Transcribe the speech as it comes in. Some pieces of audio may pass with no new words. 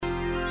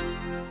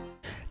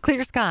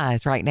Clear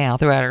skies right now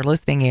throughout our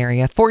listening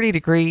area. 40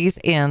 degrees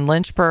in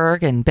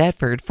Lynchburg and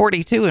Bedford,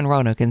 42 in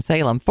Roanoke and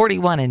Salem,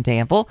 41 in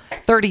Danville,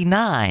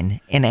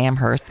 39 in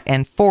Amherst,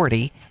 and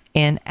 40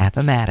 in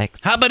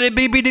Appomattox. How about it,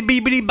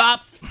 beepity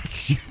bop?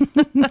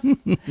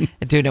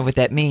 I do know what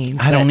that means.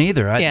 I don't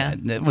either. Yeah.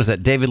 Was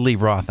that David Lee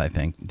Roth, I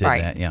think, did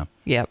that? Yeah.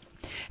 Yep.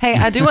 Hey,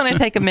 I do want to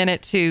take a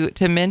minute to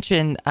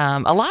mention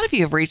a lot of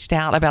you have reached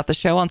out about the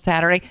show on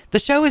Saturday. The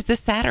show is this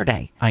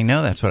Saturday. I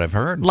know. That's what I've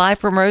heard. Live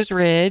from Rose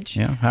Ridge.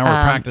 Yeah. How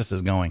are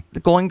practices going?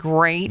 Going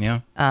great.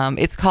 Yeah.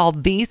 It's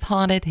called These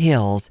Haunted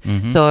Hills.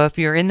 Mm-hmm. So if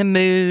you're in the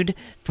mood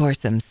for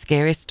some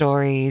scary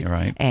stories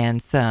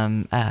and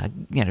some,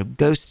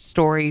 ghost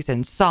stories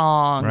and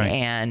song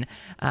and,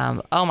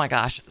 oh my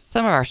gosh,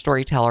 some of our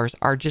storytellers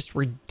are just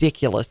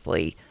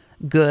ridiculously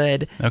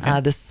good.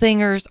 Okay. The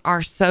singers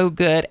are so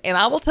good. And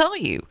I will tell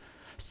you,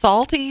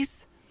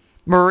 Salty's,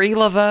 Marie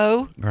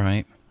Laveau,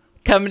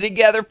 coming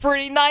together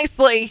pretty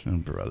nicely. Oh,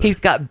 brother. He's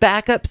got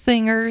backup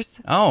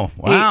singers. Oh,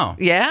 wow.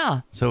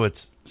 Yeah. So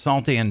it's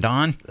Salty and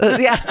Dawn?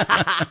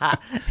 Yeah.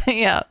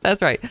 Yeah,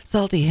 that's right.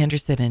 Salty,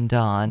 Henderson, and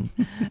Dawn.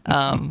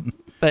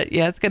 But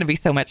yeah, it's going to be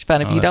so much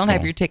fun. If you don't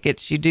have your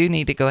tickets, you do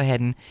need to go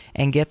ahead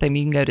and get them.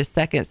 You can go to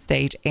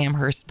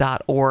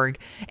secondstageamherst.org.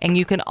 And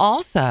you can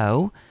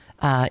also...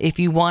 if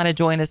you want to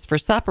join us for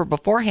supper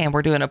beforehand,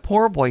 we're doing a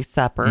poor boy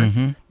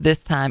supper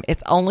this time.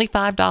 It's only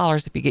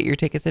 $5 if you get your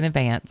tickets in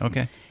advance.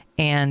 Okay.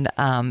 And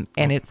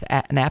it's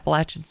an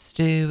Appalachian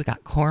stew. We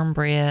got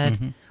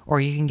cornbread, or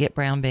you can get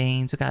brown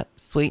beans. We got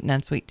sweet and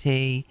unsweet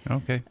tea.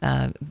 Okay.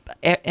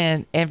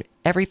 And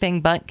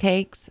everything but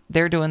cakes.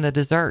 They're doing the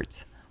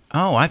desserts.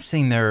 Oh, I've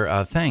seen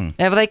their thing.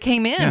 Yeah, but they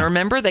came in. Yeah.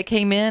 Remember, they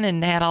came in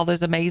and had all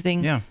those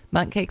amazing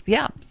bundt cakes.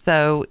 Yeah,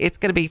 so it's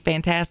going to be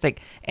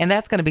fantastic, and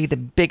that's going to be the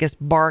biggest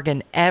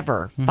bargain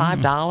ever.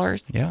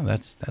 $5. Yeah,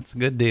 that's a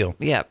good deal.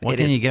 Yeah, what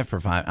can you get for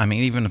 $5? I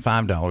mean, even a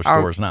 $5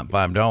 store is not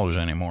 $5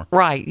 anymore.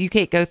 Right, you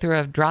can't go through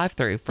a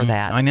drive-through for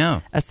that. I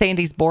know.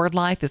 Sandy's Board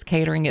Life is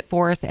catering it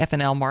for us.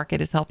 F&L Market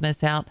is helping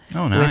us out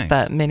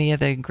with many of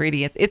the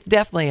ingredients. It's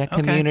definitely a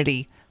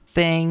community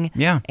thing.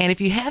 Yeah. And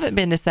if you haven't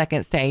been to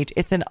Second Stage,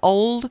 it's an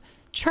old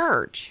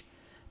church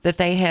that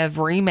they have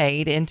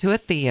remade into a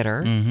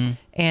theater.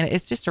 And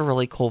it's just a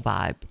really cool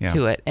vibe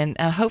to it. And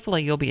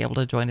hopefully you'll be able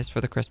to join us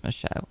for the Christmas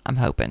show. I'm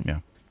hoping. Yeah.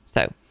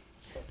 So.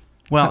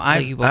 Well,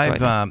 I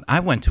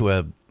went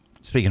to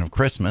speaking of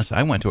Christmas,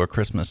 I went to a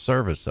Christmas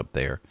service up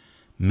there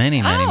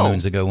many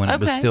moons ago when it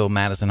was still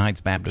Madison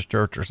Heights Baptist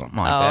Church or something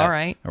like that. All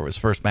right. Or it was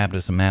First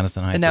Baptist in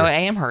Madison Heights. No,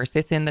 Amherst.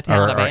 It's in the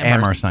town of Amherst.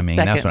 Amherst, I mean.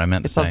 That's what I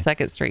meant to say. It's on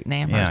 2nd Street in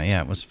Amherst.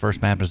 Yeah. It was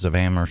First Baptist of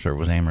Amherst, or it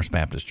was Amherst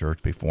Baptist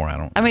Church before. I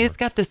don't remember. It's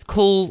got this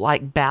cool,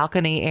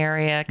 balcony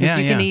area because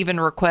you can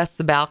even request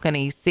the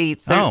balcony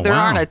seats. There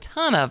aren't a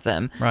ton of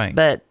them. Right.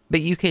 But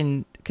you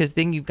can, because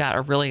then you've got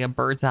a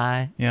bird's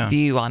eye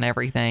view on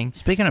everything.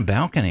 Speaking of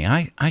balcony,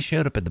 I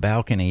showed up at the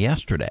balcony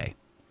yesterday.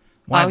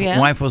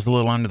 Wife was a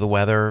little under the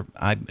weather.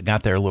 I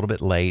got there a little bit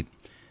late.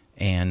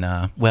 And,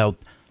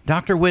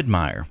 Dr.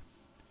 Widmeyer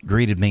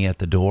greeted me at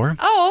the door.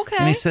 Oh, okay.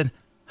 And he said,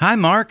 "Hi,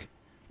 Mark.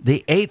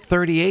 The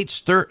 8:38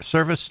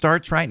 service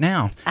starts right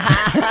now." Wow.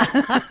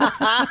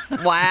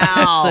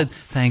 I said,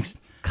 "Thanks."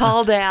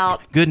 Called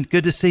out. Good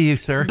to see you,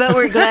 sir. But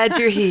we're glad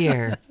you're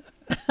here.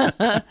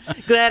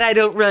 Glad I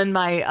don't run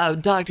my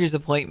doctor's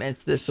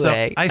appointments this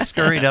way. I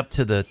scurried up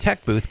to the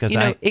tech booth because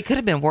it could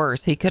have been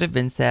worse. He could have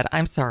been said,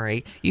 "I'm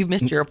sorry, you've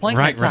missed your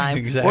appointment time.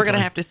 Exactly. We're going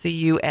to have to see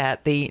you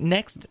at the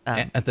next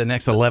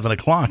 11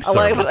 o'clock service."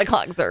 11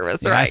 o'clock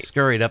service, right? I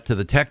scurried up to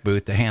the tech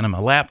booth to hand him a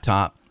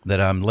laptop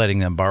that I'm letting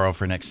them borrow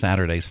for next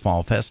Saturday's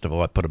fall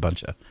festival. I put a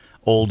bunch of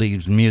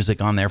oldies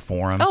music on there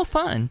for him. Oh,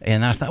 fun!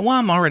 And I thought, well,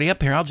 I'm already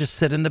up here. I'll just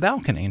sit in the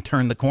balcony and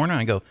turn the corner.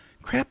 And I go,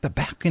 crap, the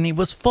balcony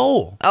was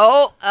full.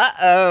 Oh,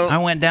 uh-oh. I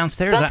went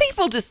downstairs. Some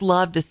people just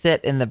love to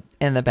sit in the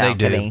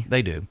balcony.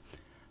 They do.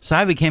 So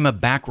I became a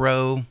back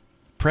row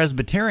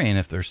Presbyterian,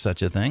 if there's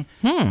such a thing.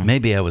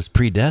 Maybe I was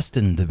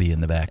predestined to be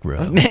in the back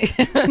row.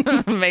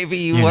 Maybe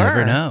you were. You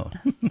never know.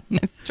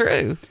 It's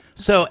true.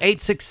 So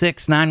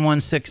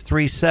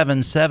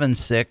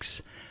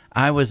 866-916-3776.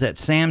 I was at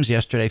Sam's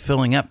yesterday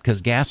filling up because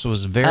gas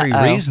was very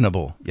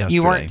reasonable yesterday.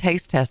 You weren't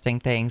taste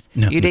testing things.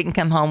 No. You didn't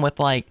come home with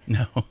a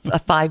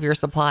 5-year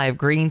supply of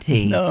green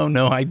tea.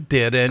 No, I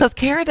didn't. Because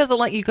Kara doesn't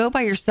let you go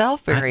by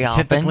yourself very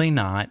often. Typically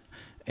not.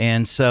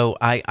 And so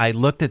I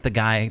looked at the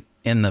guy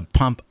in the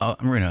pump.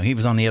 He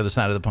was on the other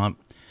side of the pump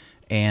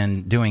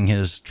and doing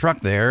his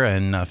truck there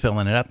and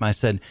filling it up. And I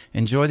said,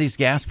 enjoy these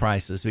gas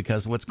prices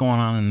because what's going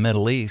on in the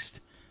Middle East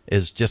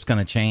is just going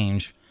to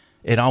change.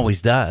 It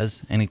always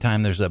does.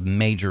 Anytime there's a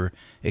major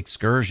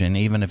excursion,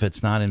 even if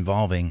it's not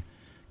involving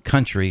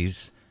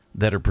countries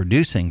that are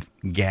producing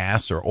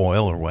gas or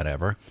oil or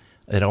whatever,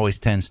 it always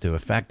tends to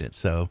affect it.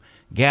 So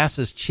gas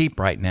is cheap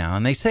right now.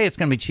 And they say it's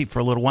going to be cheap for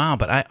a little while,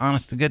 but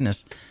honest to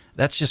goodness,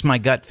 that's just my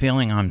gut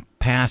feeling on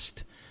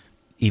past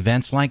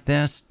events like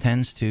this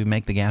tends to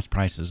make the gas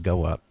prices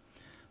go up.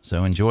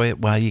 So enjoy it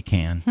while you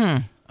can.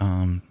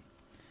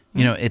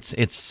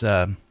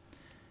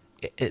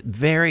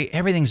 It's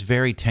everything's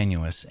very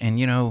tenuous. And,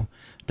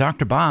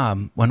 Dr.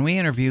 Bob, when we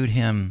interviewed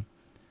him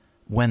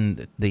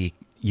when the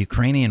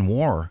Ukrainian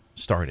war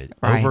started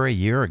over a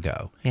year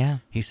ago,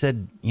 he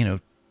said,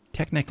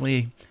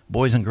 technically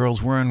boys and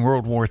girls were in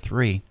World War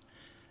III.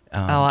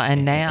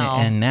 And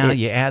now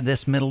you add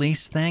this Middle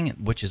East thing,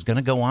 which is going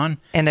to go on,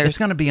 and it's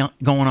going to be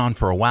going on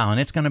for a while, and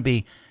it's going to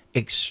be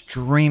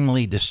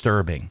extremely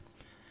disturbing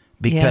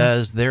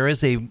because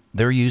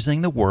they're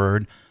using the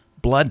word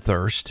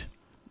bloodthirst.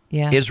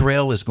 Yeah.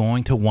 Israel is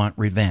going to want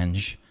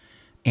revenge,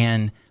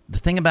 and the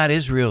thing about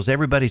Israel is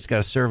everybody's got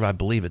to serve. I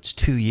believe it's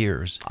 2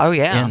 years. Oh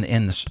yeah,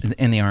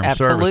 in the armed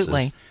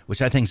services,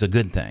 which I think is a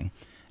good thing.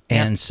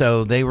 And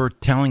so they were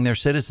telling their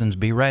citizens,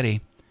 be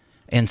ready.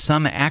 And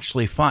some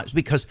actually fought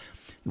because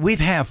we've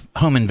have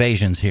home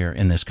invasions here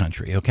in this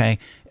country, okay?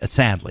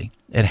 Sadly,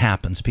 it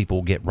happens.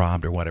 People get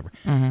robbed or whatever.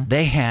 Mm-hmm.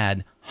 They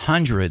had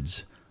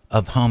hundreds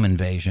of home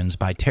invasions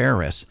by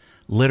terrorists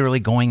literally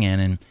going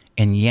in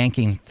and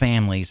yanking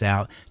families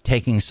out,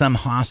 taking some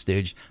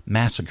hostage,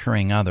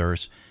 massacring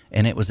others.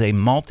 And it was a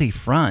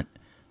multi-front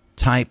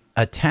type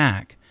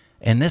attack.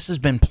 And this has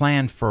been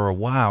planned for a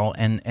while.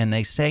 And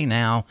they say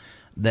now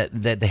that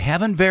they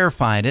haven't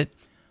verified it,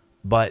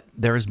 but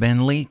there's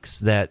been leaks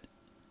that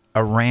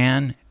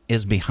Iran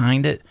is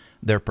behind it.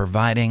 They're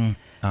providing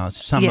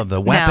some of the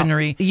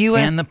weaponry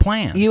and the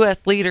plans.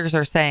 U.S. leaders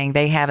are saying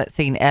they haven't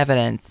seen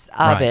evidence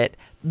of it,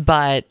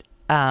 but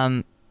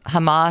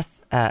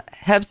Hamas,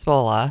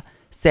 Hezbollah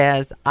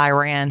says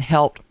Iran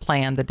helped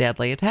plan the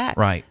deadly attack.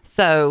 Right.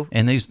 So,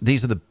 and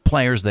these are the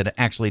players that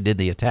actually did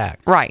the attack.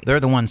 Right. They're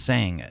the ones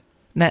saying it.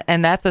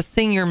 And that's a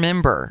senior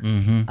member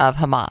of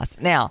Hamas.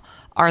 Now,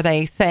 are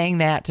they saying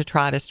that to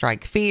try to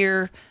strike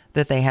fear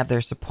that they have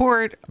their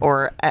support,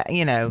 or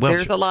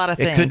there's a lot of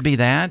things. It could be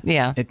that.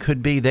 Yeah. It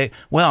could be they.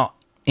 Well,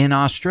 in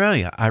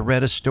Australia, I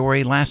read a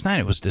story last night.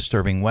 It was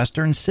disturbing.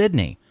 Western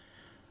Sydney,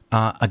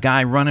 a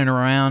guy running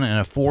around in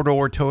a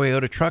 4-door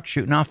Toyota truck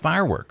shooting off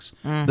fireworks.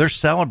 They're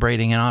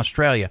celebrating in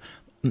Australia.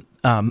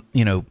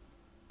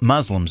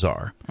 Muslims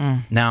are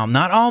now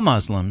not all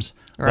Muslims,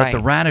 but the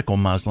radical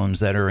Muslims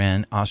that are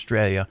in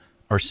Australia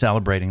are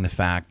celebrating the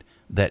fact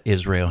that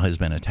Israel has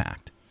been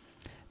attacked.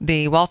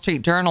 The Wall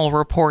Street Journal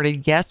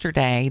reported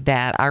yesterday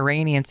that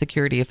Iranian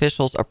security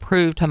officials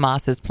approved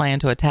Hamas's plan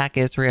to attack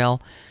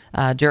Israel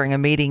during a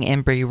meeting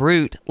in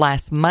Beirut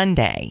last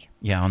Monday.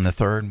 Yeah, on the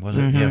 3rd, was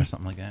it? Yeah,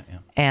 something like that, yeah.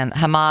 And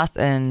Hamas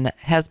and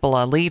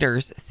Hezbollah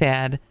leaders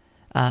said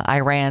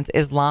Iran's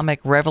Islamic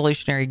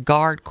Revolutionary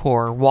Guard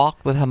Corps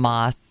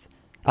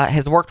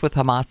has worked with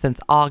Hamas since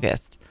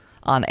August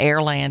on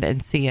air, land,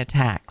 and sea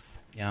attacks.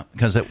 Yeah,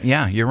 because,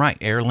 you're right,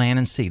 air, land,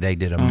 and sea. They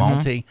did a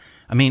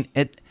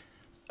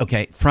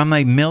Okay, from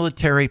a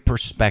military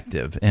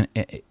perspective, and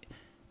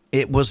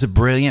it was a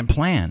brilliant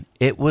plan.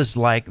 It was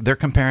like they're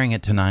comparing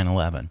it to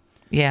 9/11.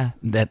 Yeah.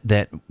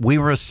 That we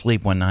were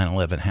asleep when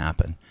 9/11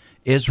 happened.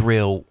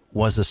 Israel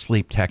was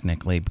asleep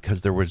technically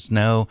because there was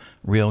no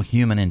real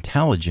human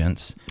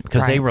intelligence,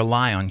 because they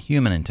rely on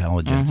human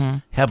intelligence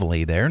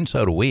heavily there, and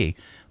so do we.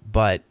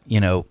 But,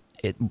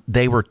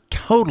 they were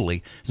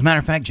totally, as a matter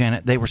of fact,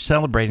 Janet, they were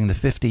celebrating the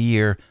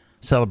 50-year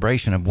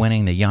celebration of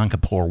winning the Yom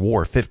Kippur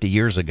War 50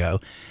 years ago.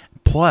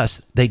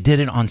 Plus, they did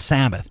it on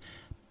Sabbath.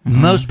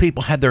 Most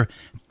people had their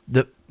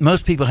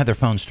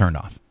phones turned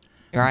off,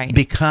 right?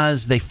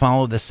 Because they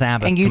follow the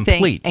Sabbath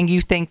complete. And you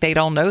think they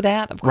don't know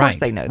that? Of course,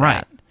 they know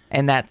that,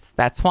 and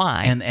that's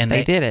why and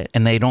they did it.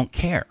 And they don't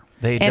care.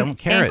 They don't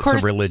care. It's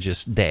a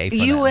religious day. For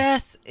the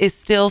U.S. is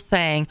still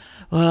saying,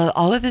 "Well,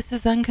 all of this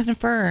is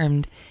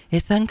unconfirmed.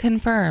 It's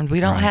unconfirmed. We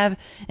don't have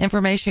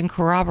information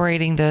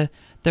corroborating the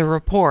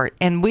report."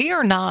 And we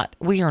are not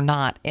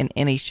in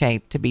any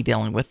shape to be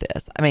dealing with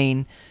this. I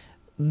mean,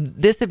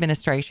 this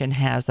administration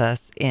has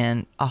us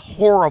in a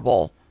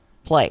horrible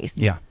place.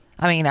 Yeah.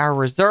 I mean, our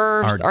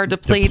reserves are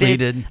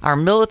depleted. Our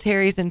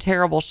military's in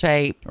terrible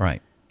shape.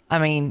 Right. I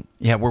mean,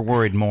 we're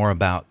worried more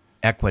about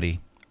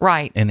equity.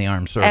 Right. In the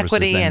armed services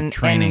than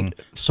training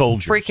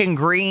soldiers. Freaking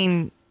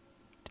green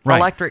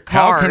electric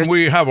cars. How can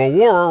we have a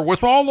war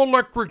with all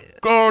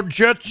electric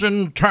jets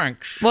and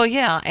tanks? Well,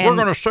 yeah. And we're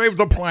going to save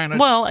the planet.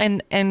 Well,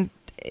 and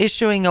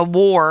issuing a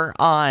war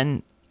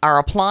on our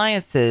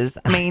appliances.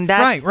 I mean,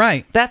 that's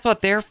that's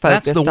what they're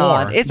focused on. That's the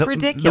war. It's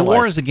ridiculous. The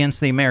war is against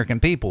the American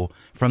people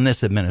from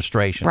this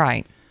administration.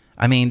 Right.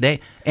 I mean,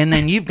 and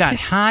then you've got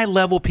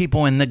high-level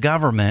people in the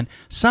government,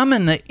 some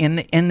in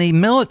the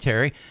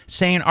military,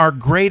 saying our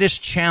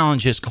greatest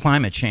challenge is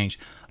climate change.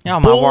 Oh,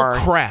 my word.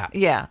 Crap.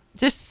 Yeah,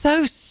 just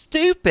so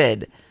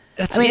stupid.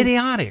 That's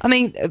idiotic. I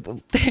mean,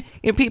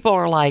 people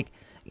are like,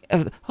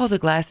 "Oh, the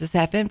glass is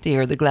half empty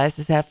or the glass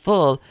is half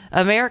full."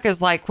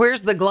 America's like,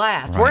 "Where's the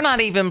glass?" We're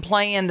not even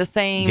playing the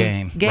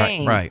same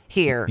game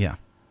here. Yeah.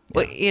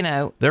 Well,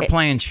 they're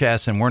playing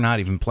chess, and we're not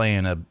even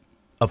playing a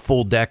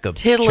full deck of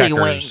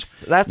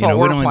tiddlywinks. That's what we're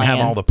playing. We don't even have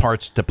all the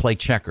parts to play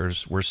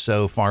checkers. We're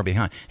so far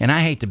behind. And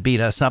I hate to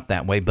beat us up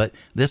that way, but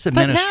this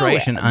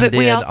administration undid a lot of good. But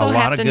we also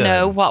have to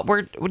know what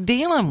we're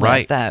dealing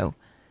with, though.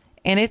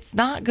 And it's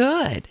not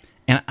good.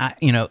 And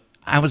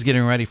I was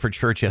getting ready for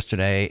church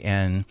yesterday,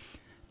 and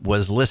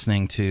was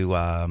listening to,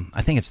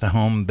 I think it's the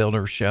Home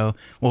Builder Show.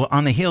 Well,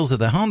 on the heels of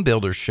the Home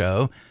Builder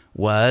Show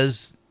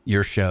was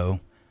your show,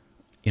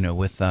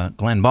 with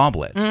Glenn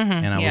Baublitz.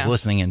 And I was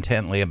listening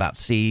intently about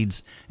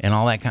seeds and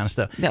all that kind of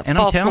stuff. Yeah, and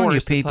I'm telling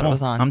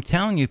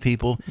you,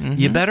 people,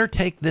 you better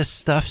take this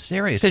stuff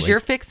seriously. Because you're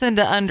fixing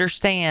to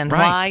understand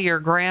why your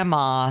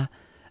grandma,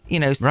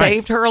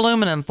 saved her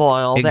aluminum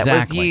foil that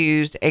was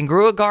used and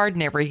grew a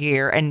garden every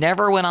year and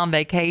never went on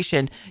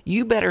vacation.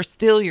 You better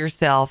steel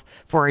yourself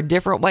for a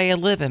different way of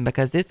living,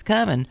 because it's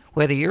coming,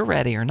 whether you're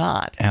ready or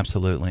not.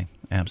 Absolutely.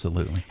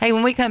 Hey,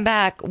 when we come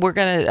back, we're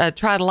going to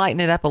try to lighten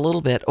it up a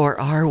little bit, or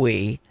are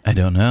we? I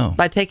don't know.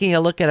 By taking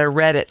a look at a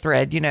Reddit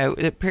thread.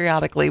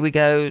 Periodically we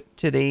go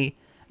to the,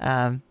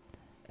 am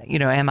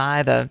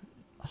I the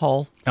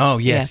whole? Oh,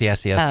 yes.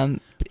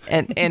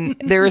 And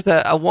there's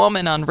a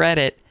woman on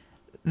Reddit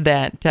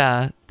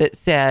that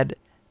said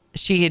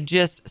she had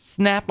just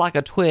snapped like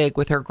a twig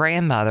with her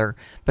grandmother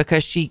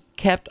because she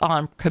kept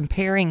on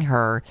comparing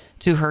her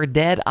to her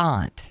dead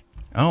aunt.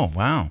 Oh,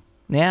 wow.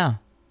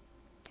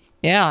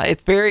 Yeah,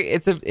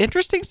 it's an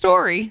interesting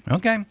story.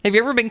 Okay. Have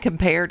you ever been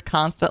compared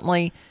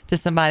constantly to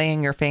somebody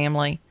in your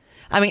family?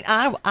 I mean,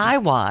 I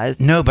was.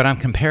 No, but I'm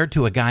compared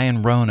to a guy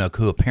in Roanoke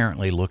who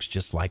apparently looks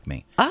just like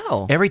me.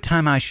 Oh. Every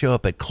time I show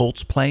up at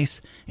Colt's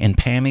place and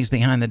Pammy's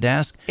behind the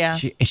desk,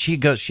 she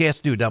has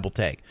to do a double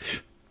take.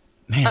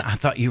 Man, I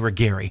thought you were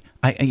Gary.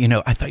 I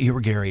thought you were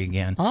Gary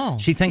again. Oh,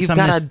 she thinks you've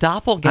got a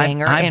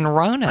doppelganger in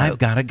Roanoke. I've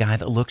got a guy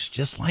that looks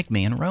just like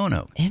me in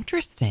Roanoke.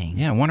 Interesting.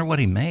 Yeah, I wonder what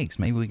he makes.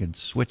 Maybe we could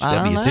switch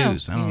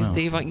W-2s. I don't know.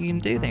 See what you can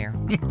do there.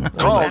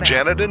 Call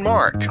Janet and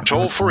Mark.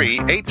 Toll free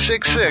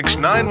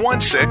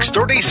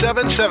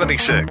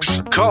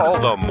 866-916-3776. Call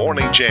the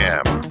Morning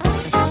Jam.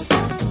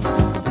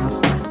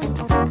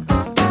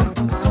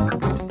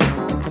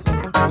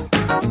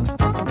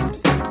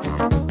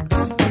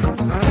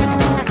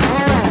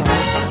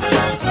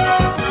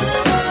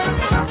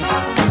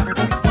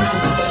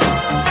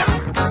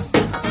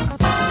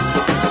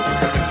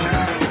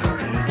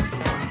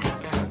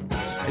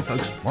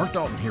 Mark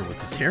Dalton here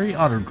with the Terry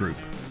Otter Group.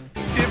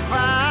 If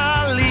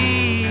I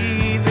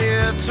leave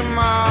here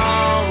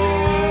tomorrow,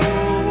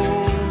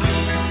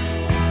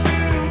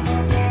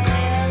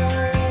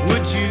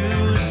 would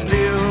you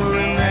still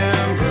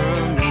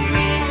remember me?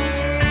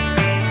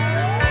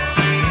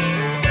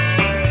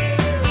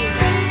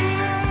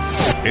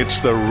 It's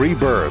the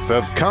rebirth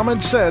of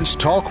Common Sense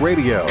Talk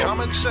Radio.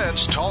 Common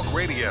Sense Talk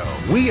Radio.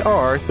 We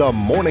are the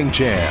Morning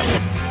Jam.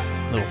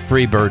 Little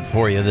free bird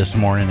for you this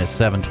morning at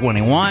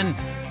 7:21.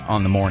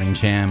 On the Morning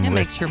Jam. It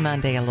makes your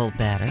Monday a little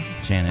better.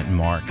 Janet and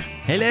Mark.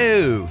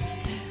 Hello.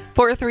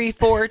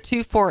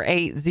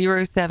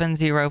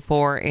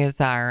 434-248-0704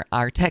 is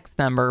our text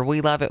number. We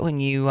love it when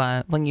you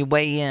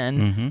weigh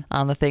in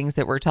on the things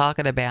that we're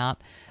talking about.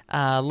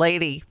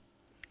 Lady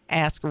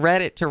asked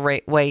Reddit to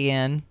weigh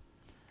in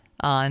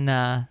on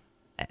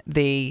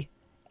the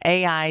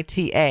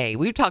AITA.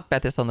 We've talked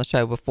about this on the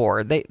show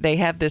before. They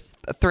have this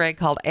thread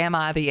called "Am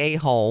I the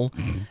A-hole?"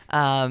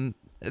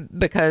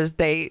 Because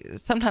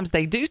sometimes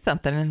they do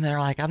something and they're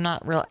like, am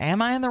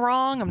I in the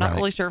wrong? I'm not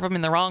really sure if I'm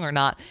in the wrong or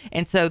not.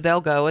 And so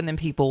they'll go and then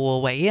people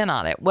will weigh in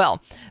on it.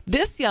 Well,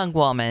 this young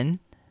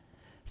woman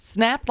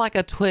snapped like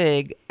a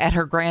twig at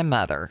her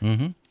grandmother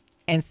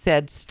and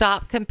said,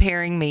 "Stop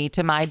comparing me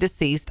to my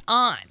deceased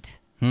aunt."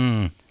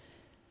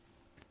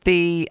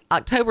 The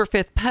October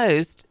 5th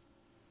post,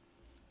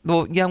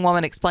 the young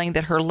woman explained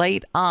that her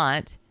late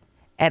aunt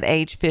at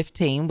age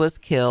 15 was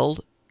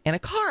killed in a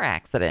car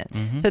accident.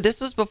 So this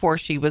was before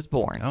she was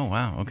born. Oh,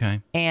 wow. Okay.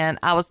 And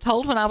I was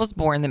told when I was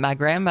born that my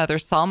grandmother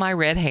saw my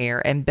red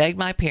hair and begged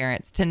my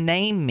parents to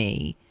name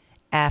me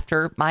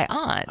after my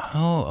aunt.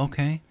 Oh,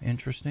 okay.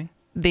 Interesting.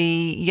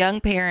 The young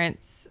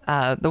woman's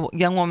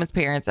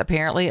parents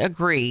apparently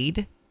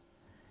agreed.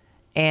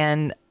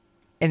 And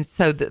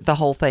so the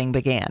whole thing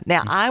began.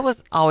 Now, I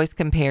was always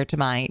compared to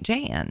my Aunt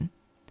Jan.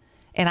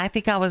 And I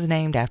think I was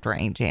named after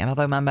Aunt Jan,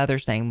 although my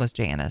mother's name was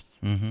Janice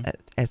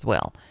as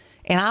well.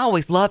 And I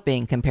always loved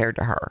being compared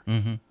to her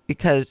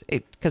because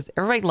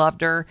everybody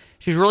loved her.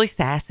 She was really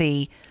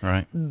sassy.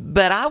 Right.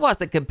 But I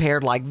wasn't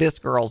compared like this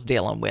girl's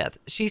dealing with.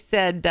 She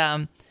said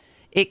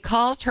it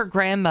caused her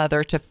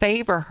grandmother to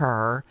favor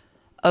her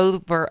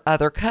over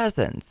other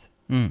cousins.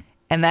 And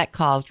that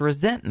caused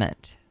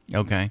resentment.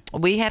 Okay.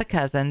 We had a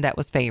cousin that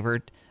was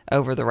favored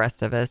over the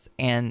rest of us,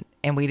 and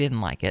we didn't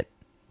like it.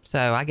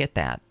 So I get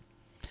that.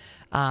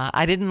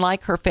 I didn't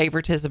like her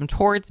favoritism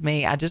towards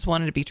me. I just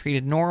wanted to be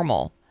treated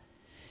normal.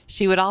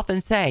 She would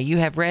often say, "You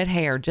have red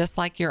hair just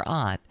like your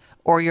aunt,"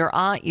 or "Your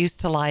aunt used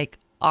to like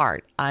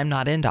art. I'm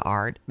not into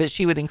art," but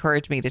she would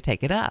encourage me to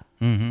take it up.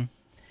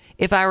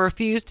 If I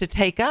refused to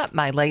take up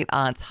my late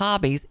aunt's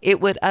hobbies, it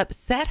would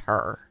upset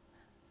her.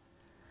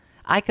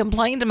 I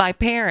complained to my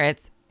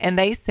parents, and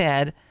they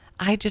said,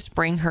 "I just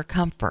bring her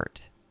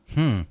comfort."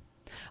 On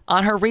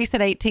her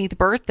recent 18th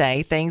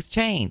birthday, things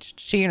changed.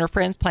 She and her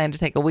friends planned to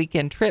take a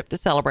weekend trip to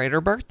celebrate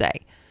her birthday.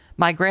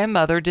 My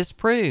grandmother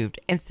disapproved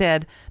and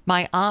said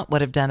my aunt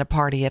would have done a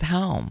party at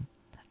home.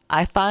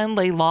 I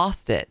finally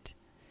lost it.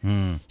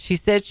 She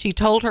said she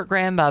told her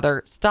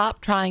grandmother,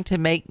 "Stop trying to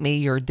make me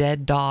your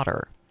dead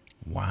daughter."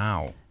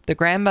 Wow. The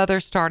grandmother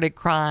started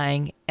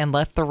crying and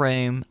left the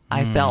room.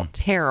 I felt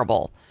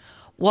terrible.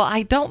 Well,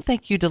 I don't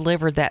think you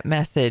delivered that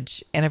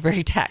message in a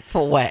very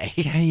tactful way.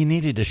 Yeah, you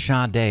needed to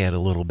Sade it a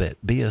little bit.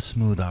 Be a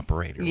smooth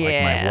operator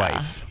like my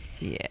wife.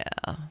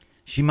 Yeah.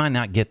 She might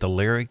not get the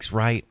lyrics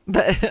right,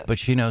 but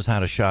she knows how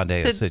to Sade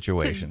a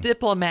situation.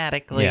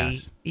 Diplomatically,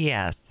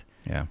 yes.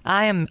 Yeah.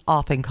 I am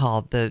often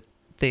called the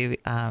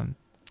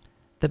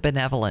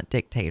benevolent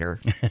dictator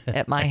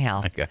at my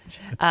house. I got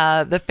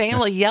you. The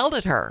family yelled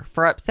at her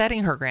for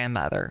upsetting her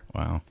grandmother.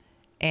 Wow.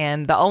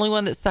 And the only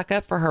one that stuck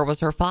up for her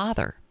was her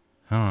father.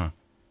 Huh.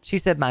 She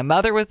said, "My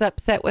mother was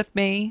upset with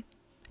me,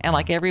 and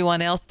like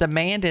everyone else,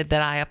 demanded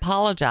that I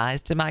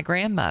apologize to my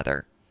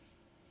grandmother.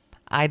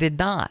 I did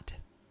not.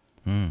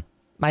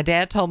 My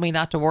dad told me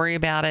not to worry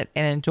about it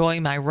and enjoy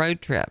my road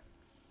trip.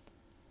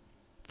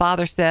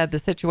 Father said the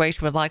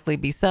situation would likely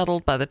be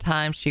settled by the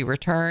time she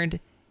returned.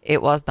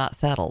 It was not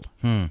settled.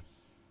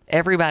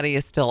 Everybody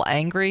is still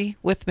angry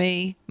with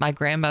me. My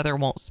grandmother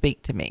won't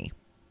speak to me."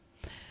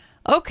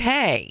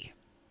 Okay.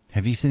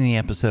 Have you seen the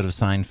episode of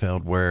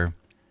Seinfeld where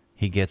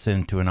he gets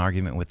into an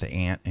argument with the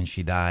aunt and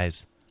she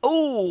dies?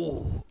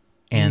 Oh,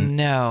 And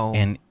no.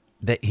 And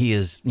that he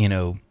is,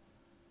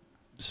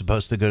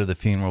 supposed to go to the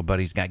funeral, but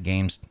he's got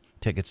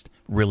tickets,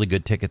 really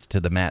good tickets to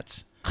the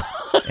Mets.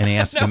 And he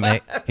has to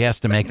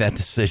make that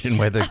decision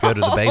whether to go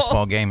to the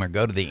baseball game or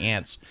go to the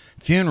aunt's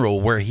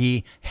funeral, where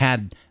he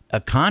had a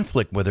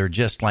conflict with her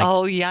just like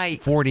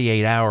yikes.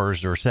 48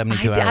 hours or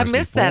 72 hours I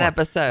missed that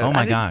before. episode. Oh my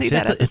I didn't gosh, see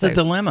that it's a episode.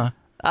 dilemma.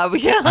 Oh,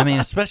 yeah. I mean,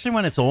 especially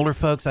when it's older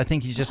folks, I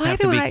think you just have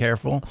to be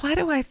careful. Why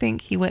do I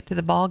think he went to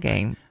the ball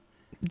game?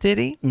 Did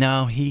he?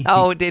 No,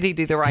 did he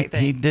do the right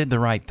thing? He did the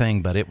right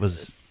thing, but it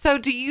was. So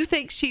do you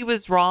think she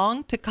was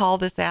wrong to call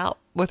this out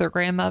with her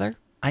grandmother?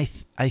 I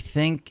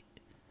think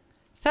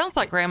Sounds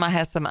like grandma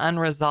has some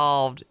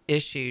unresolved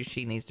issues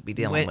she needs to be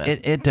dealing with.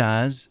 it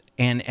does,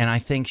 and I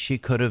think she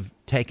could have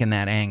taken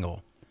that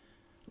angle,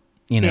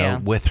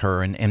 with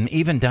her, and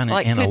even done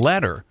it in a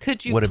letter.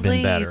 Could you would have been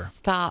please better.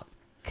 stop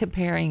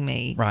comparing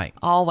me? Right.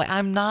 Always.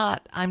 I'm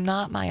not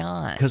my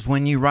aunt. Because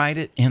when you write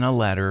it in a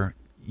letter,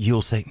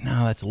 you'll say,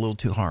 "No, that's a little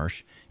too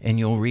harsh," and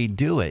you'll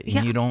redo it,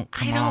 and you don't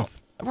come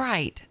off.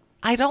 Right.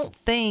 I don't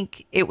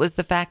think it was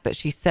the fact that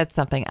she said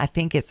something. I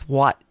think it's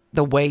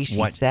the way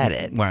she said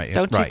it. Right.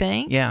 Don't you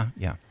think? Yeah.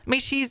 I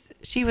mean,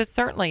 she was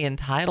certainly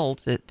entitled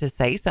to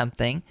say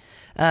something.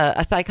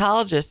 A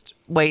psychologist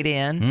weighed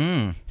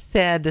in,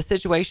 said the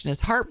situation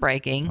is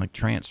heartbreaking. Like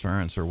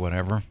transference or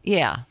whatever.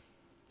 Yeah.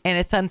 And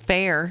it's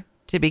unfair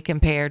to be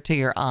compared to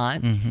your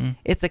aunt.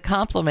 It's a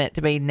compliment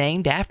to be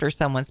named after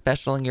someone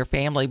special in your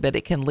family, but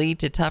it can lead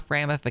to tough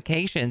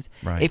ramifications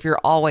if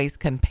you're always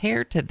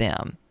compared to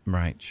them.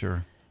 Right,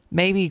 sure.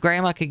 Maybe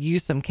grandma could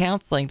use some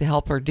counseling to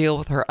help her deal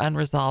with her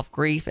unresolved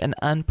grief and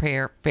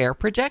unfair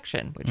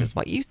projection, which is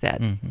what you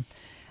said.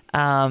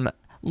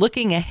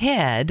 Looking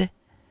ahead,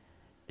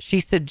 she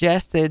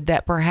suggested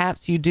that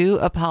perhaps you do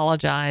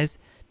apologize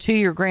to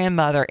your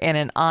grandmother in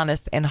an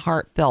honest and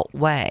heartfelt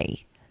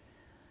way.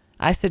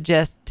 I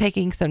suggest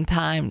taking some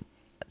time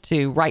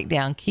to write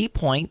down key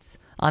points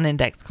on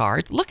index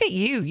cards. Look at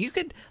you.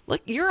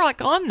 You're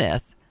like on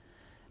this.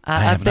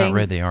 I have not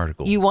read the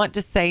article. You want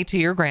to say to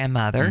your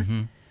grandmother.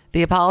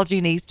 The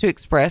apology needs to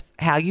express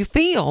how you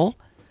feel,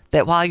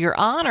 that while you're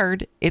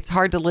honored, it's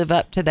hard to live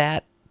up to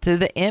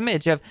the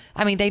image of,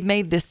 they've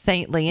made this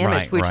saintly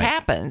image, which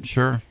happens.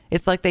 Sure.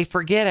 It's like they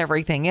forget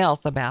everything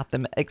else about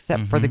them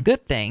except for the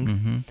good things.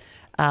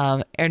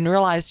 And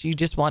realize you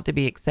just want to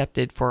be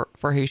accepted for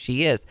who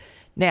she is.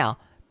 Now,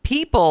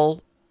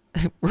 people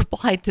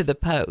replied to the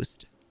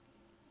post.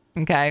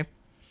 Okay.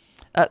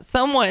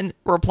 Someone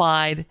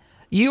replied,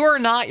 "You are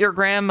not your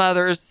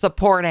grandmother's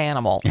support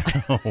animal."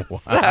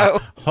 Wow.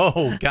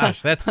 Oh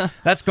gosh,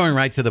 that's going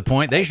right to the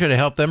point. They should have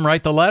helped them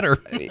write the letter.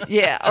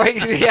 Yeah,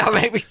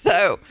 maybe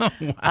so.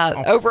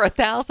 Wow. Over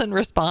 1,000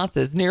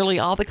 responses. Nearly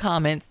all the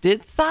comments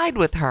did side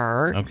with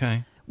her.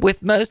 Okay.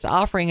 With most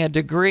offering a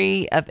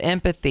degree of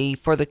empathy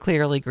for the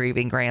clearly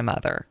grieving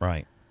grandmother.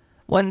 Right.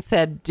 One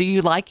said, "Do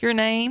you like your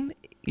name?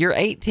 You're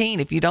 18.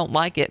 If you don't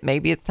like it,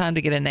 maybe it's time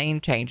to get a name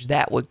change."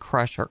 That would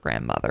crush her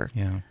grandmother.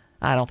 Yeah.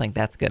 I don't think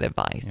that's good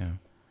advice.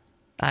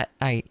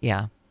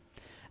 Yeah.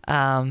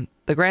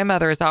 The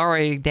grandmother has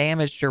already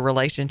damaged your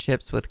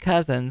relationships with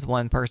cousins,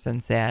 one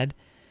person said.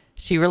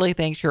 She really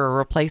thinks you're a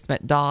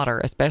replacement daughter,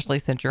 especially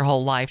since your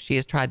whole life she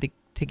has tried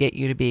to get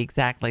you to be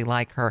exactly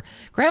like her.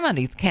 Grandma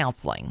needs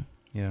counseling.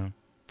 Yeah.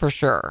 For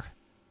sure,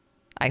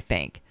 I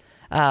think.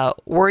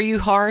 Were you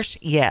harsh?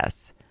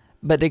 Yes.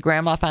 But did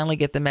grandma finally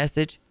get the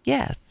message?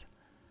 Yes.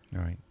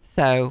 All right.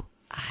 So,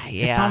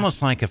 yeah. It's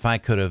almost like if I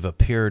could have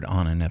appeared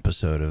on an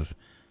episode of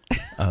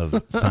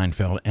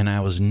Seinfeld, and I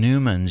was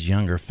Newman's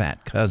younger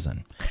fat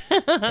cousin.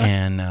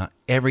 And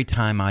every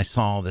time I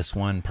saw this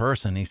one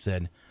person, he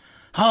said,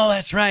 "Oh,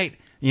 that's right.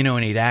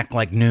 and he'd act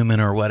like Newman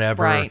or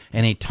whatever, Right.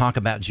 and he'd talk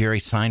about Jerry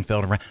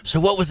Seinfeld around. So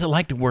what was it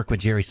like to work with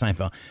Jerry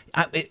Seinfeld?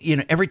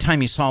 Every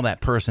time you saw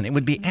that person, it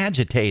would be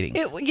agitating.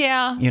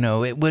 Yeah.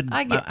 It would.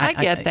 I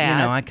get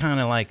that. I kind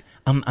of like.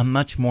 I'm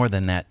much more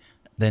than that.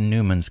 Than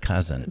Newman's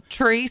cousin.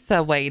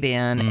 Teresa weighed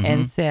in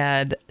and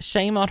said,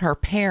 shame on her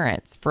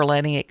parents for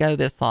letting it go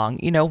this long.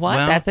 You know what?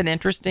 Well, That's an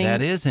interesting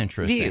That is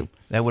interesting. view.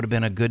 That would have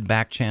been a good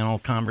back channel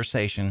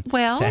conversation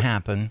to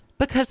happen.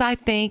 Because I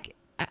think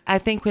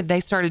when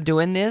they started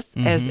doing this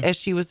as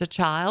she was a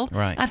child,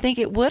 Right. I think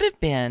it would have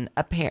been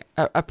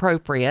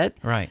appropriate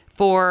Right.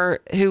 for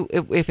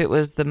if it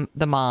was the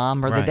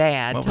mom or the Right.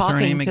 dad What was her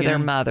talking name to their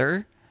again?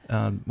 mother.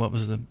 What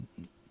was the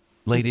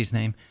lady's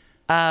name?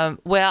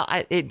 Well,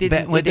 it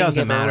didn't. It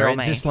doesn't give her a matter. real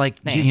It's just name.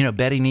 like,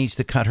 Betty needs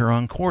to cut her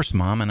own course,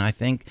 Mom. And I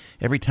think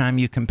every time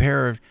you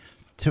compare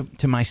her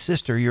to my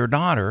sister, your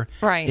daughter,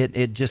 Right.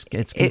 it's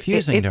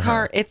confusing it's to her.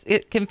 hard.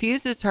 It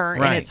confuses her,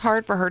 Right. and it's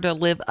hard for her to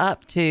live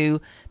up to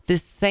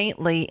this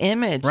saintly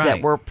image Right.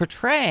 that we're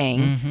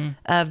portraying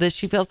of this.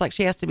 She feels like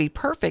she has to be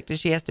perfect and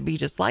she has to be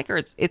just like her.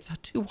 It's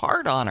too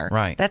hard on her.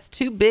 Right. That's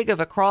too big of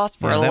a cross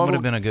for Yeah, a that little would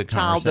have been a good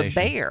child to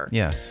conversation. bear.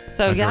 Yes,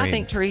 So yeah, I agreed.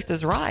 think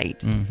Teresa's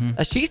right.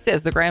 She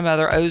says the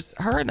grandmother owes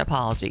her an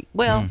apology.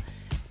 Well,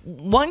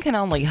 one can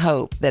only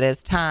hope that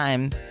as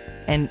time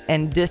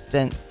and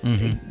distance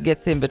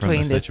gets in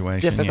between this situation,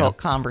 difficult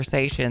yeah.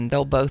 conversation,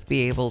 they'll both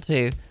be able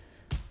to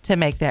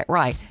make that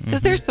right.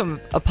 Because there's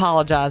some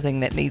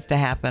apologizing that needs to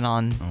happen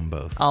on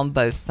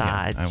both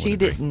sides. I would She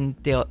agree.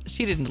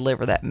 she didn't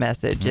deliver that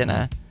message in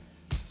a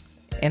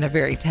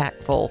very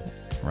tactful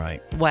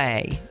Right.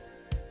 way.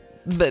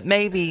 But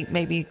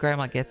maybe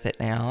Grandma gets it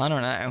now. I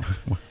don't know.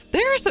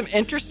 There are some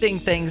interesting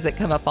things that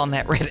come up on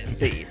that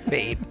Reddit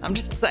feed. I'm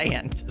just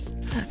saying.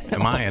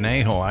 Am I an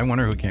a-hole? I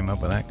wonder who came up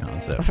with that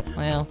concept.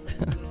 Well,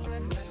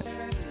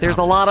 there's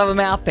a lot of them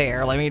out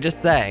there, let me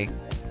just say.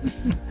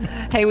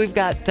 Hey, we've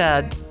got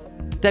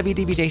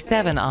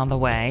WDBJ7 on the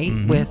way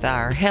with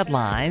our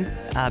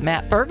headlines.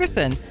 Matt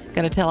Ferguson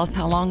going to tell us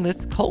how long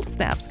this cold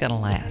snap's going to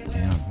last.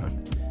 Yeah,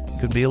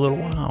 could be a little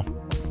while.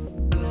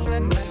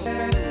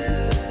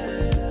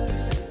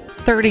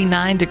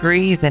 39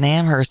 degrees in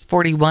Amherst,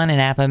 41 in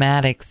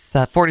Appomattox,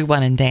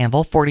 41 in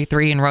Danville,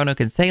 43 in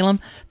Roanoke and Salem,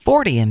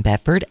 40 in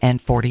Bedford,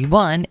 and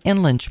 41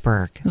 in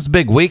Lynchburg. This is a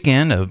big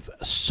weekend of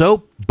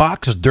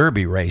soapbox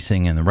derby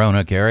racing in the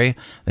Roanoke area.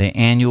 The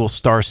annual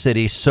Star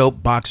City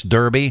Soapbox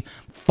Derby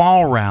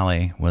Fall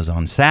Rally was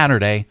on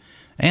Saturday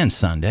and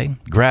Sunday.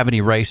 Gravity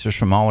racers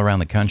from all around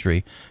the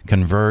country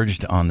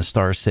converged on the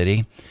Star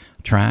City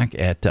track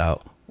at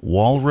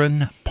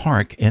Walren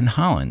Park in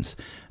Hollins.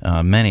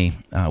 While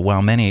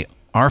many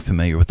are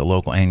familiar with the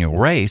local annual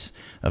race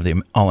of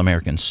the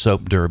All-American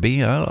Soap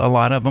Derby, a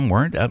lot of them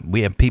weren't.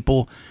 We have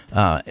people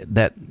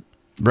that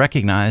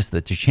recognize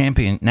that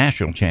the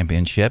national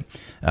championship,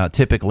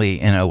 typically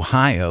in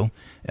Ohio,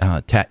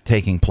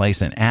 taking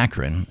place in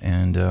Akron.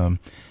 And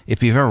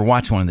if you've ever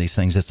watched one of these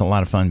things, it's a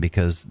lot of fun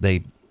because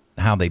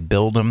how they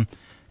build them,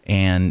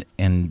 and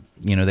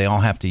they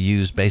all have to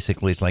use,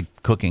 basically it's like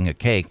cooking a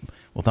cake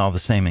with all the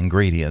same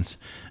ingredients.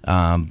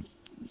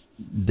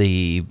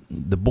 The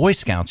Boy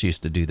Scouts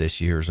used to do this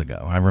years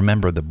ago. I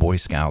remember the Boy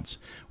Scouts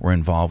were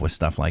involved with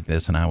stuff like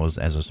this, and I was,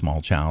 as a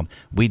small child,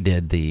 we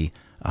did the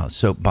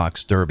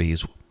soapbox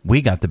derbies.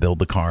 We got to build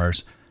the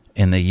cars,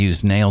 and they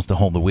used nails to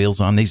hold the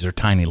wheels on. These are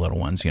tiny little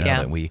ones,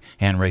 that we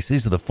hand race.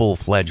 These are the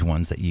full-fledged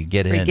ones that you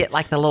get in. You get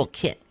like the little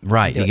kit.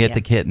 Right, you get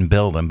the kit and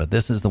build them, but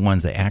this is the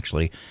ones that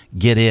actually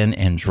get in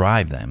and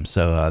drive them.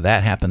 So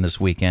that happened this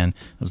weekend.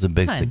 It was a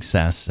big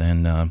success,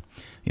 and,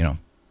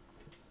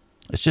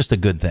 it's just a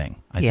good thing,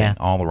 I think,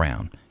 all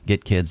around.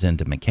 Get kids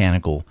into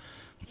mechanical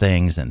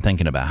things and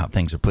thinking about how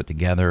things are put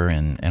together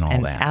and all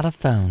that. Out of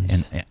phones.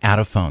 And out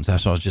of phones.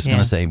 That's what I was just going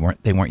to say.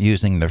 They weren't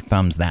using their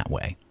thumbs that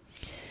way.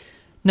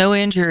 No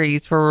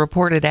injuries were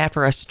reported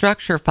after a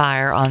structure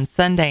fire on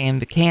Sunday in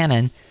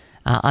Buchanan.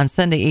 On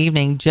Sunday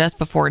evening, just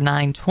before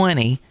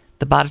 9:20,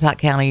 the Botetourt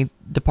County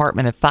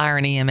Department of Fire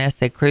and EMS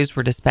said crews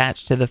were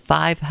dispatched to the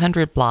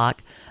 500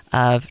 block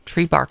of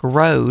Tree Bark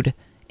Road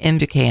in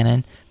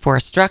Buchanan for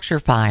a structure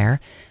fire.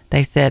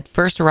 They said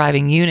first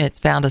arriving units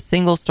found a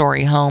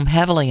single-story home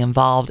heavily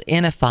involved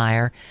in a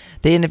fire.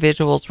 The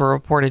individuals were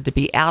reported to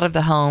be out of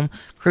the home.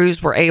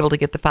 Crews were able to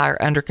get the fire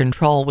under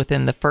control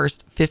within the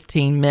first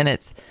 15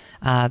 minutes.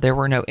 There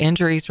were no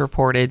injuries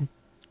reported.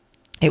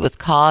 It was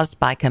caused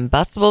by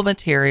combustible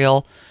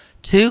material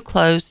too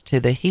close to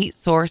the heat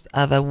source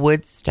of a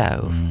wood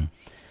stove.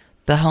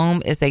 The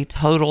home is a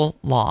total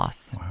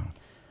loss. Wow.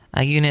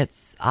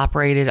 Units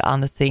operated on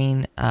the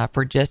scene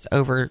for just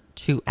over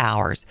 2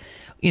 hours.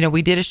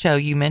 We did a show,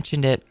 you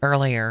mentioned it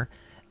earlier,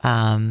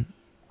 on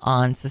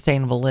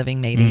Sustainable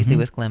Living Made Easy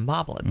with Glenn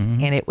Boblitz,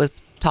 and it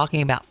was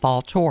talking about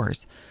fall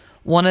chores.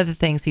 One of the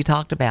things he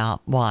talked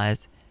about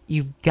was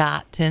you've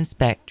got to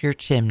inspect your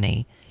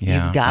chimney.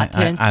 Yeah, You've got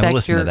to inspect I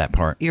listened to that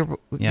part.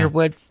 your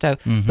wood stove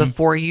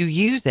before you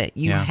use it.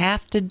 You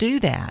have to do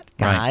that,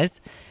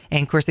 guys.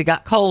 And of course, it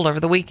got cold over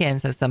the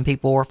weekend, so some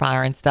people were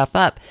firing stuff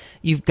up.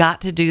 You've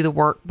got to do the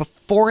work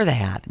before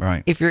that,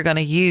 Right. if you're going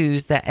to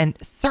use that, and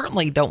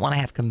certainly don't want to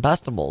have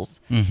combustibles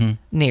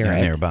near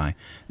it. Nearby.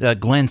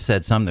 Glenn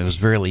said something that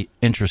was really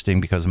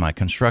interesting because of my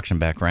construction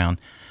background.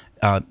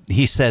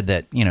 He said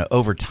that,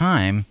 over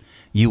time,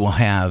 you will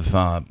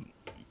have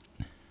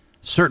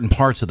certain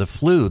parts of the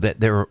flue that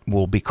there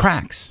will be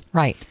cracks.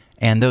 Right.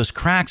 And those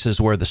cracks is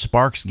where the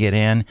sparks get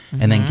in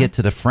and then get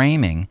to the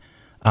framing,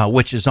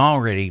 which is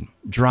already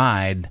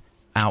dried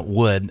out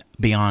wood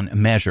beyond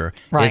measure.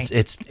 Right.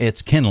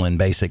 It's kindling,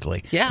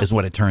 basically, is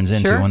what it turns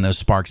into when those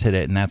sparks hit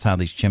it. And that's how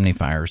these chimney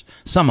fires,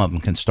 some of them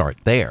can start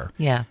there.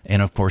 Yeah.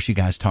 And, of course, you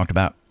guys talked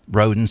about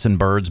rodents and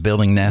birds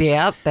building nests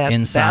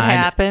inside. That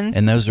happens.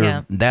 And those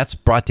are that's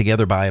brought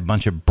together by a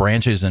bunch of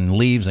branches and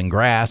leaves and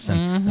grass,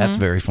 and that's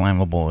very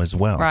flammable as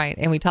well. Right.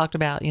 And we talked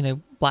about,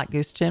 Black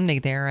Goose Chimney.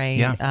 They're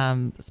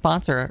a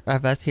sponsor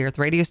of us here at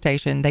the radio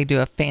station. They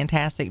do a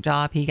fantastic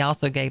job. He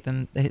also gave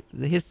them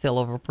his seal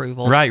of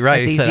approval. Right.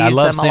 He said, I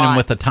love seeing him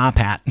with the top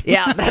hat.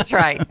 Yeah, that's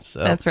right.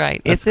 That's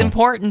right. It's cool.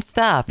 Important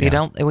stuff.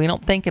 Yeah. We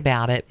don't think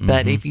about it,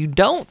 but if you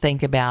don't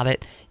think about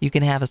it, you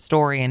can have a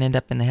story and end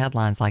up in the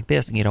headlines like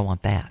this, and you don't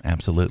want that.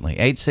 Absolutely.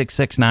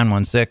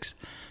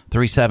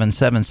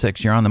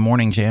 866-916-3776. You're on the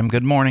Morning Jam.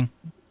 Good morning.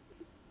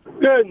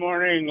 Good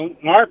morning,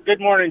 Mark. Good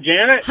morning,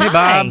 Janet. Hey,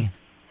 Bob.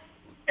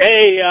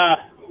 Hey,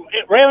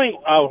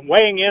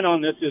 weighing in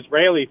on this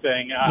Israeli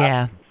thing.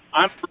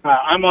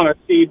 I'm on a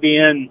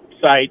CBN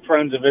site,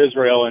 Friends of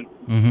Israel, and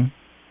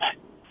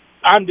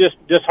I'm just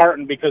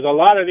disheartened because a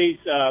lot of these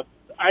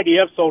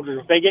IDF soldiers,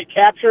 if they get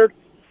captured,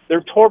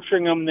 they're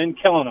torturing them and then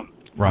killing them.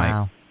 Right.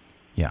 Wow.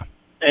 Yeah.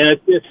 And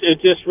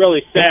it's just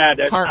really sad.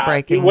 It's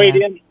heartbreaking.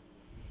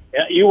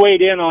 You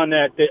weighed in on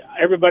that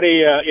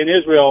everybody in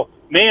Israel,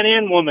 man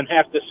and woman,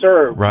 have to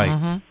serve.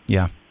 Right.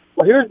 Yeah.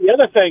 Well, here's the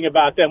other thing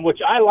about them, which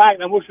I like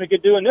and I wish we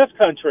could do in this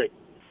country,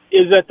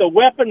 is that the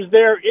weapons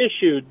they're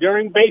issued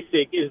during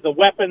basic is the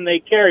weapon they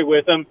carry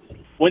with them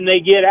when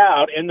they get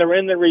out, and they're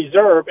in the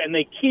reserve, and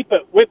they keep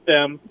it with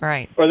them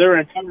for their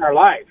entire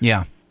life.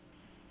 Yeah.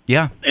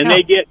 Yeah. And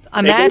they get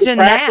imagine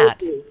that.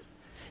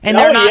 And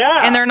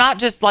they're not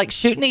just like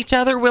shooting each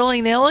other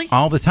willy-nilly.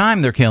 All the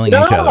time they're killing each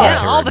other.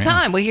 Yeah, all the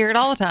time. We hear it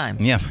all the time.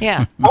 Yeah.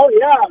 Yeah. Oh,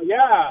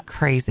 yeah.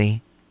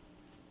 Crazy.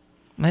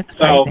 That's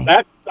crazy. So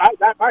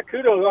my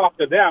kudos off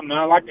to them.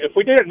 Now, like if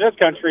we did it in this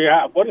country,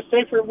 what a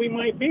safer we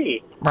might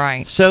be.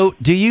 Right. So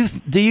do you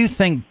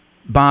think,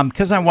 Bob?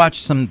 Because I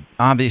watched some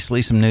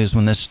news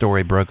when this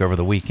story broke over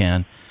the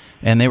weekend,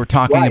 and they were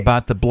talking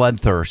about the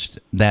bloodthirst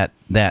that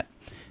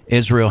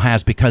Israel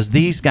has, because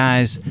these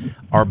guys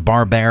are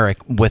barbaric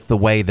with the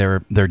way they're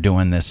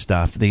doing this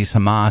stuff. These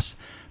Hamas.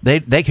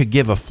 They could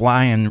give a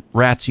flying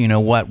rat's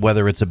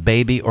whether it's a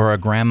baby or a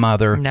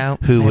grandmother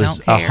who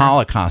was a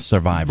Holocaust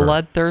survivor.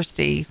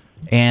 Bloodthirsty.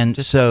 And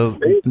so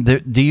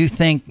do you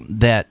think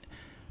that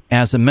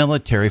as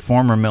a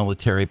former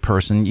military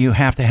person, you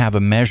have to have a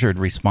measured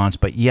response,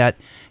 but yet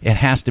it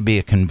has to be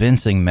a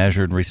convincing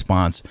measured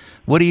response?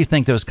 What do you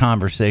think those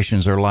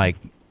conversations are like,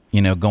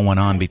 going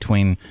on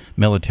between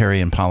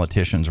military and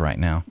politicians right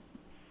now?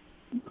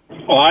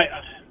 Well,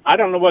 I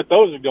don't know what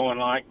those are going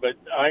like, but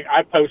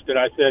I posted,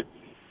 I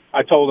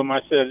told them,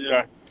 I said,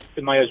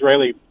 to my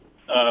Israeli,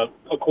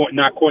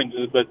 not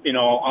acquaintances, but,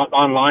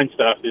 online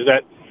stuff, is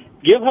that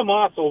give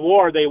Hamas a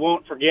war they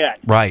won't forget.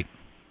 Right.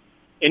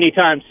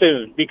 Anytime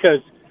soon. Because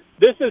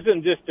this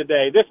isn't just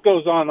today. This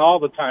goes on all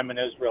the time in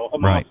Israel.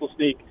 Hamas will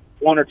sneak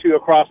one or two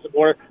across the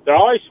border. They're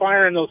always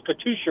firing those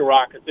Katyusha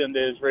rockets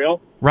into Israel.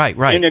 Right.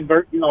 And then,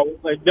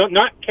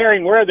 not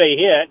caring where they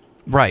hit.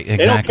 Right, exactly.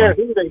 They don't care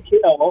who they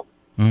kill.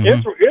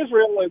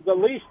 Israel is the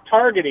least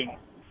targeting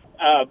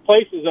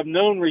places of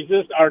known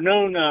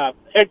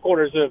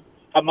headquarters of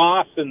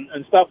Hamas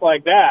and stuff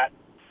like that.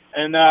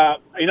 And,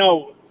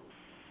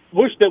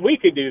 wish that we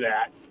could do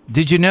that.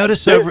 Did you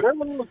notice over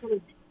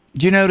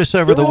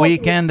the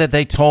weekend that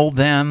they told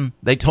the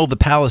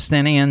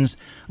Palestinians,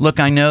 look,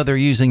 I know they're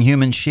using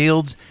human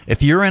shields.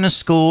 If you're in a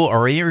school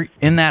or you're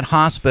in that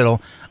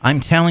hospital,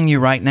 I'm telling you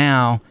right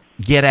now,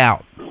 get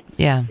out.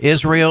 Yeah.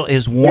 Israel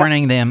is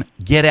warning them,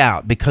 get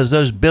out, because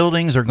those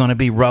buildings are going to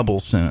be rubble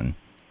soon.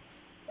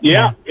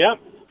 Yeah.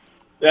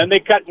 And they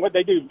cut what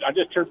they do. I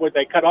just heard what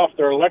they cut off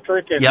their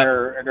electric and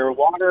their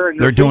water.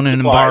 And they're doing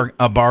an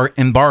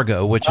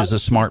embargo, which is a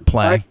smart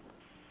play. Right.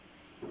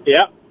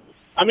 Yeah,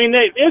 I mean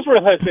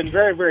Israel has been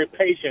very, very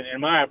patient,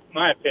 in my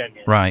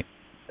opinion. Right.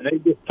 And they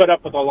just put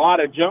up with a lot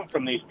of junk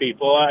from these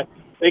people.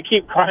 They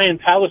keep crying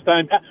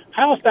Palestine.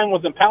 Palestine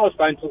wasn't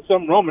Palestine until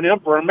some Roman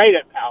emperor made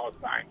it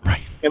Palestine.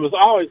 Right. It's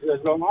always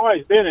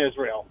been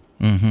Israel.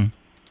 Mm-hmm.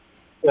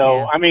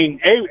 So I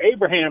mean,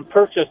 Abraham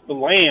purchased the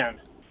land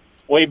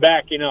way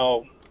back,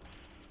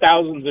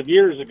 thousands of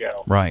years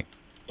ago. Right.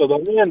 So the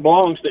land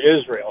belongs to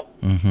Israel.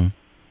 Mm-hmm.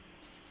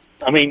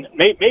 I mean,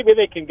 maybe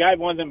they can guide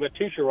one of them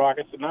Katyusha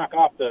rockets to knock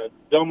off the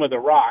Dome of the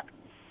Rock.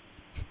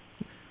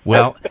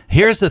 Well,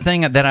 here's the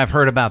thing that I've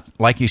heard about.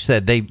 Like you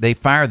said, they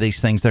fire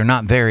these things. They're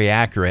not very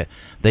accurate.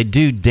 They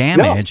do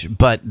damage,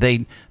 but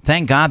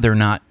thank God they're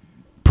not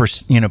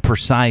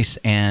precise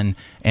and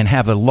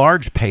have a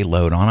large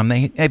payload on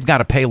them. They've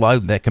got a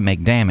payload that can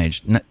make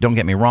damage. Don't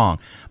get me wrong,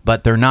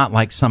 but they're not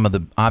like some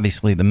of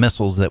obviously the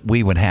missiles that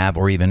we would have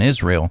or even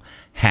Israel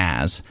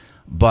has.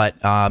 But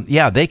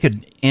they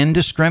could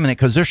indiscriminate,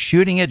 because they're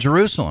shooting at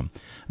Jerusalem.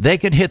 They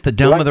could hit the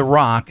Dome of the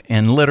Rock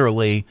and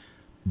literally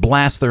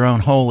blast their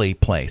own holy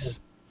place.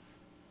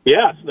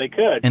 Yes, they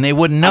could, and they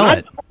wouldn't know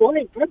it.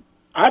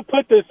 I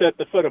put this at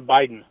the foot of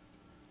Biden.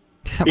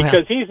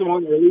 Because he's the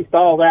one that released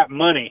all that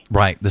money.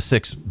 Right, the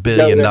 $6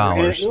 billion. And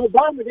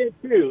Obama did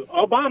too.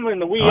 Obama in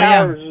the wee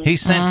hours. He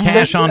sent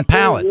cash on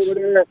pallets.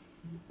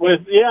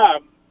 With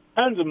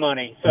tons of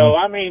money. So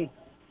I mean,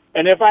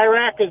 and if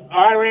Iran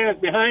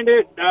is behind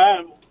it,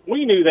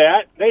 we knew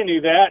that. They knew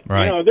that.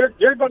 Right. You know,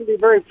 they're going to be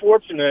very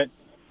fortunate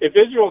if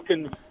Israel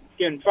can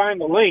find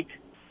the link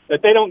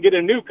that they don't get a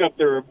nuke up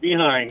there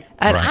behind.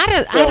 And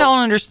I don't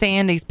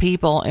understand these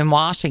people in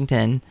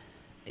Washington,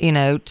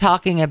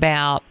 talking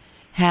about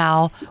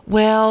how,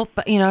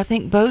 I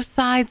think both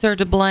sides are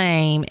to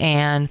blame,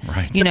 and,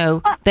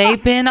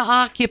 they've been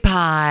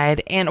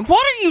occupied. And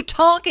what are you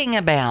talking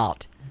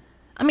about?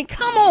 I mean,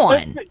 come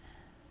on.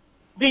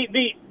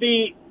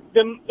 The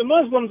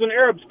Muslims and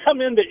Arabs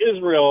come into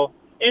Israel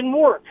and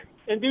work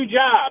and do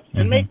jobs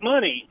and make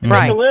money and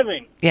make a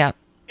living. Yeah.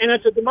 And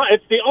it's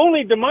the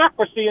only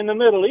democracy in the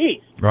Middle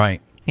East.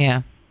 Right.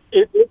 Yeah.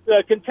 It's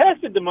a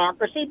contested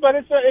democracy, but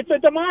it's a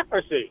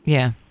democracy.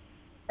 Yeah.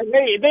 And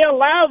they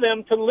allow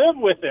them to live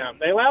with them.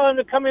 They allow them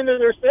to come into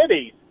their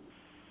cities.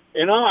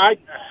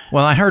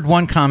 I heard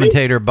one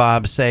commentator,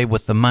 Bob, say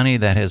with the money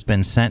that has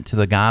been sent to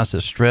the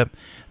Gaza Strip,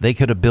 they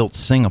could have built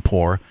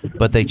Singapore,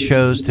 but they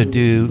chose to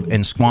do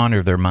and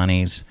squander their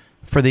monies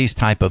for these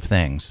type of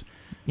things.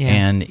 Yeah.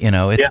 And,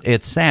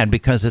 it's sad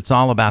because it's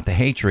all about the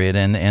hatred.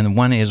 And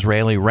one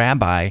Israeli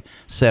rabbi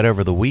said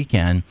over the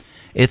weekend,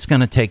 it's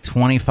going to take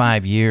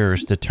 25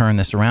 years to turn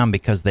this around,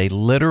 because they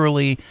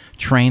literally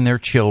train their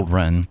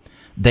children.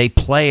 They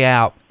play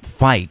out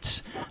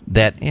fights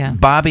that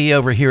Bobby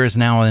over here is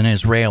now an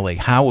Israeli.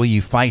 How will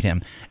you fight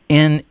him?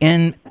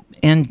 In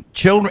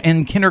children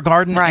in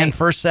kindergarten and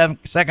first,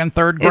 second,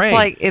 third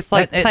grade. It's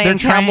like playing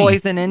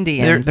cowboys and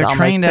Indians. They're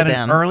trained at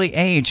an early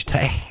age to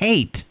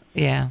hate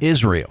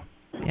Israel.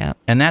 Yeah.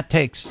 And that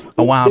takes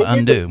a while to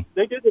undo.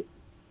 They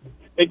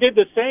did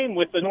the same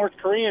with the North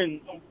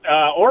Korean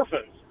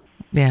orphans.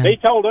 Yeah. They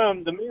told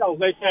them, the males,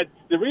 they said,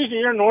 the reason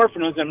you're an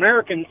orphan is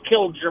Americans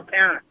killed your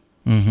parents.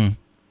 Mm-hmm.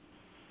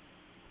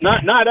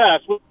 Not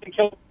us. We didn't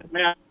kill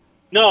them.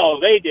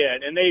 No, they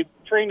did. And they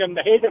trained them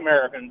to hate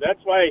Americans.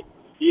 That's why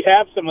you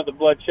have some of the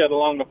bloodshed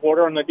along the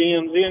border on the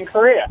DMZ in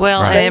Korea.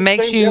 Well, and it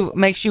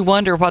makes you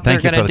wonder what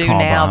they're going to do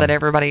now that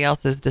everybody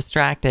else is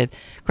distracted.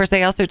 Of course,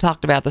 they also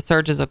talked about the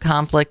surges of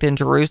conflict in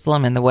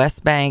Jerusalem and the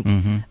West Bank,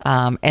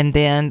 and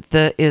then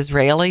the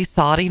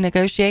Israeli-Saudi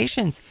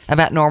negotiations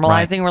about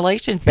normalizing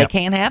relations. They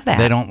can't have that.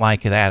 They don't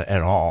like that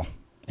at all,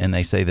 and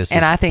they say this.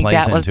 And I think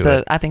that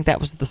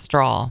was the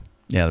straw.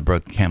 Yeah, the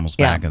broke camel's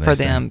back for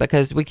them,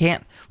 because we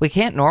can't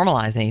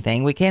normalize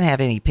anything. We can't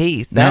have any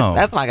peace.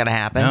 That's not going to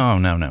happen.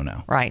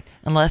 No. Right,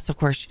 unless of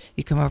course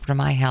you come over to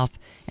my house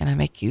and I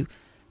make you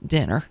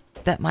dinner.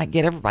 That might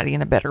get everybody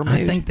in a better mood.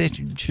 I think they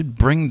should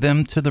bring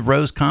them to the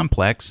Rose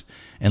Complex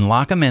and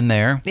lock them in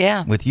there.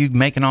 Yeah. With you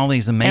making all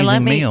these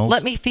amazing meals.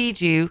 Let me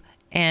feed you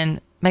and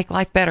make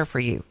life better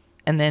for you,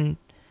 and then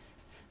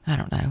I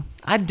don't know.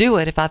 I'd do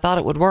it if I thought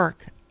it would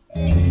work.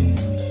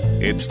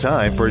 It's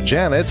time for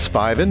Janet's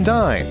 5 and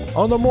Dine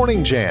on the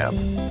Morning Jam.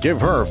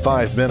 Give her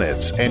 5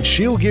 minutes, and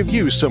she'll give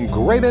you some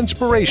great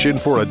inspiration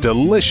for a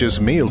delicious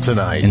meal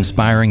tonight.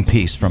 Inspiring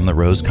peace from the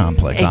Rose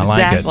Complex. I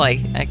like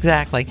it.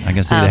 Exactly. I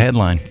can see the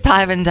headline.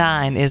 5 and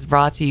Dine is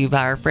brought to you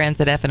by our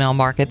friends at F&L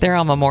Market. They're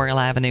on Memorial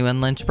Avenue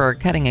in Lynchburg,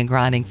 cutting and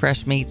grinding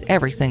fresh meats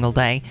every single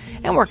day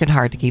and working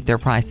hard to keep their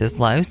prices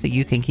low so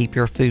you can keep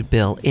your food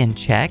bill in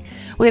check.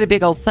 We had a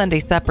big old Sunday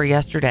supper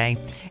yesterday,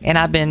 and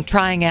I've been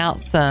trying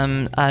out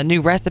some new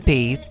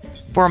recipes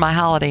for my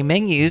holiday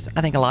menus.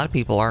 I think a lot of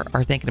people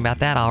are thinking about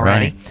that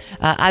already.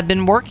 Right. I've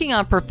been working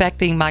on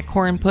perfecting my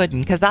corn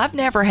pudding because I've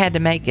never had to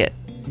make it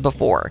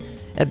before.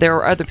 There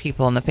were other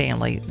people in the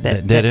family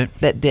that did it.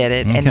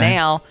 Okay. And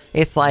now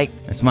it's like...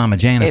 It's Mama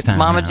Jan's time. It's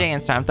Mama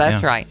Jan's time.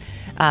 That's right.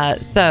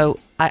 So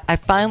I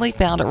finally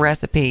found a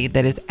recipe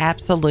that is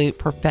absolute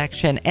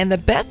perfection. And the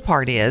best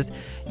part is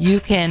you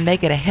can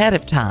make it ahead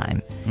of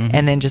time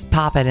and then just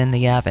pop it in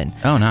the oven.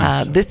 Oh,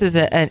 nice. This is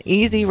an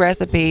easy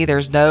recipe.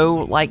 There's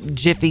no like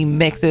jiffy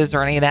mixes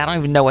or any of that. I don't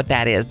even know what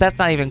that is. That's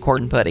not even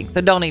corn pudding.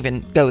 So don't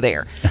even go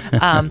there.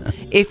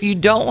 If you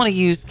don't want to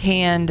use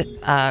canned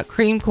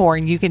cream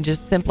corn, you can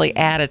just simply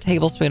add a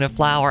tablespoon of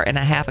flour and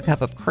a half a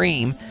cup of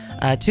cream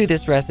to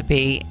this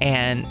recipe,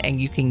 and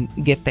you can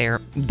get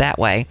there that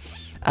way.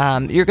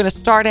 You're going to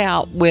start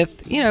out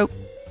with,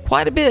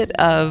 quite a bit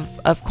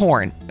of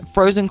corn,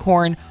 frozen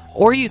corn,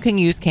 or you can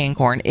use canned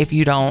corn if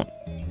you don't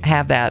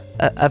have that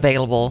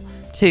available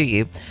to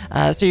you.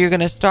 So you're going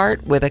to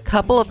start with a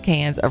couple of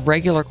cans of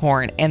regular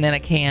corn and then a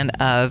can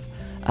of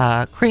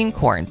cream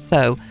corn.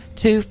 So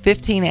 2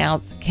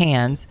 15-ounce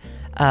cans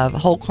of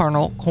whole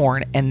kernel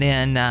corn, and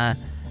then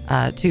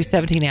 2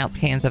 17-ounce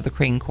cans of the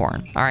cream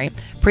corn. All right.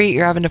 Preheat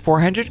your oven to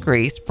 400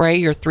 degrees. Spray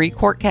your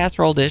 3-quart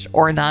casserole dish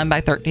or a 9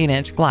 by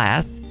 13-inch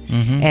glass.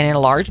 And in a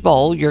large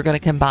bowl, you're going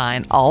to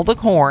combine all the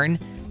corn,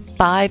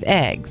 5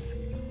 eggs,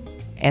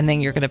 and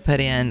then you're going to put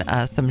in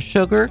some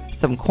sugar,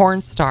 some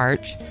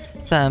cornstarch,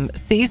 some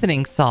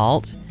seasoning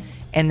salt,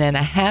 and then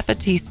a half a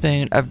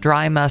teaspoon of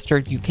dry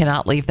mustard. You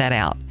cannot leave that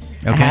out.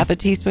 Okay. A half a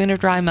teaspoon of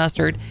dry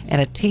mustard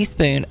and a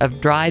teaspoon of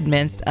dried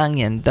minced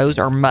onion. Those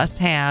are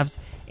must-haves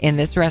in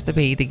this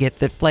recipe to get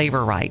the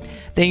flavor right.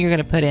 Then you're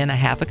going to put in a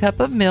half a cup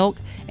of milk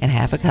and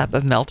half a cup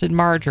of melted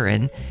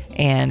margarine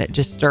and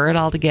just stir it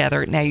all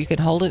together. Now you can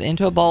hold it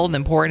into a bowl and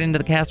then pour it into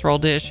the casserole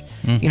dish,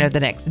 the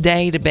next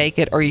day to bake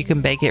it, or you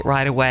can bake it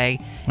right away.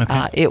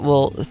 Okay. It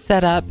will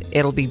set up.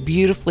 It'll be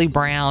beautifully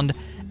browned,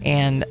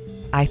 and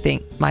I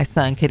think my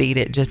son could eat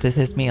it just as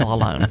his meal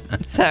alone.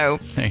 So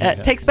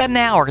it takes about an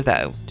hour,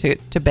 though,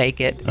 to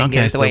bake it and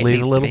get it the way it needs to be.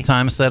 So leave a little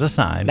time set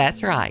aside.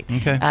 That's right.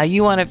 Okay.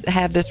 You want to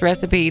have this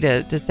recipe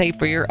to save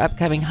for your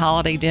upcoming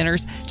holiday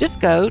dinners, just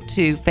go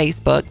to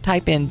Facebook,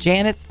 type in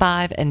Janet's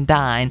 5 and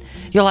Dine.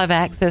 You'll have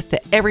access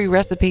to every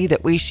recipe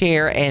that we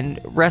share, and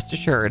rest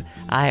assured,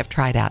 I have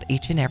tried out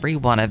each and every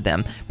one of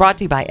them. Brought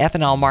to you by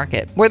F&L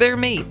Market, where their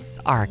meats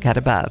are cut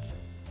above.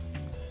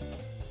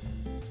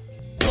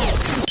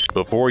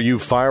 Before you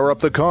fire up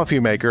the coffee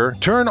maker,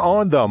 turn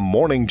on the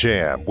Morning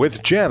Jam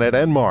with Janet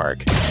and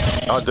Mark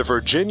on the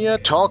Virginia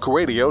Talk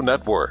Radio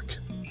Network.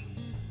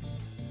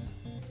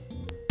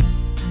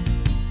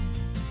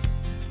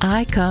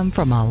 I come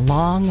from a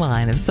long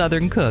line of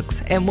Southern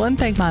cooks, and one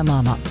thing my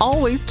mama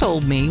always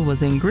told me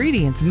was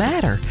ingredients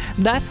matter.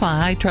 That's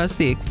why I trust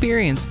the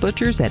experienced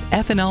butchers at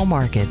F&L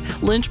Market,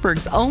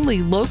 Lynchburg's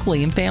only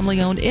locally and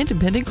family-owned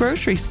independent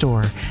grocery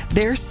store.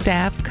 Their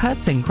staff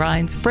cuts and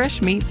grinds fresh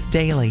meats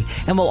daily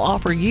and will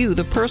offer you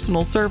the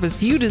personal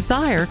service you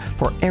desire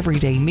for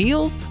everyday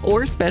meals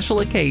or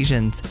special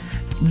occasions.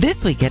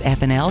 This week at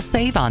F&L,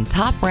 save on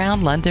top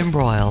round London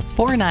broils,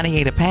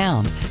 $4.98 a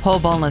pound. Whole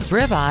boneless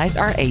ribeyes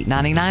are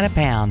 $8.99 a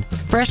pound.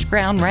 Fresh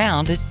ground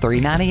round is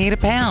 $3.98 a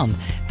pound.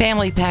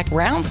 Family pack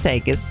round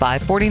steak is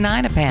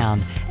 $5.49 a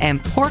pound.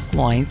 And pork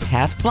loins,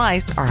 half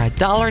sliced, are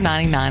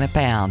 $1.99 a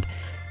pound.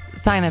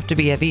 Sign up to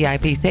be a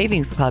VIP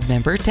Savings Club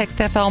member. Text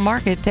FL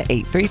Market to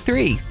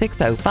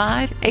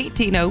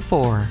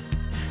 833-605-1804.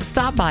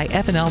 Stop by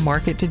F&L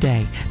Market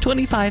today,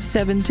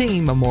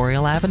 2517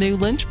 Memorial Avenue,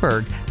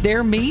 Lynchburg.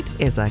 Their meat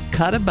is a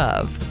cut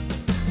above.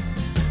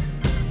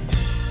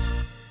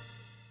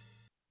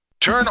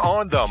 Turn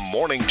on the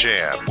Morning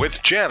Jam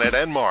with Janet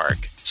and Mark,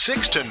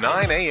 6 to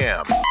 9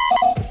 a.m.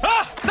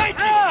 Thank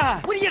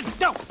you! What do you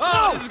know?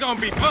 Oh, this is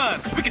gonna be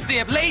fun. We can stay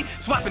up late,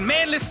 swapping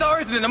manly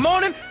stories, and in the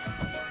morning,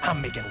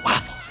 I'm making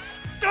waffles.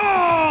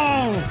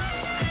 Oh!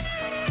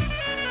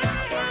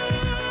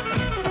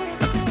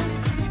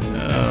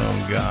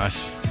 Oh,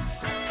 gosh.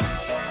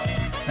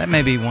 That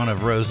may be one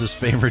of Rose's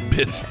favorite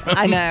bits.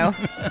 I know.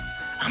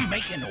 I'm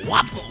making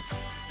waffles.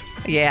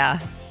 Yeah.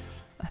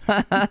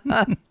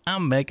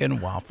 I'm making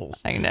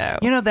waffles. I know.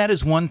 You know, that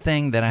is one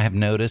thing that I have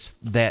noticed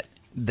that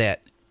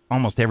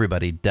almost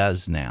everybody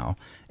does now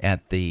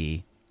at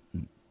the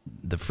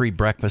free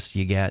breakfast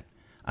you get.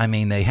 I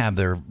mean, they have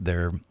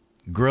their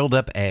grilled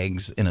up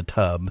eggs in a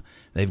tub.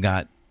 They've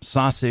got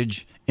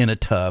sausage in a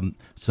tub,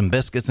 some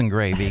biscuits and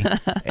gravy,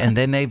 and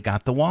then they've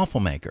got the waffle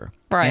maker.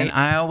 Right. And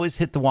I always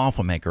hit the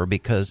waffle maker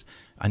because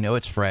I know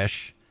it's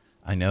fresh.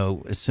 I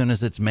know as soon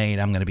as it's made,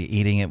 I'm going to be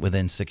eating it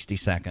within 60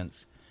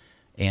 seconds.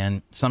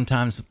 And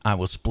sometimes I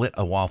will split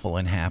a waffle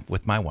in half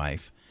with my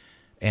wife.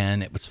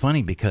 And it was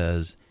funny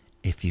because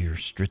if you're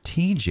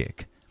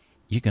strategic,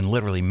 you can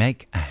literally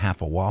make a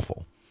half a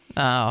waffle.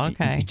 Oh,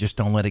 okay. You just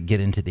don't let it get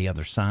into the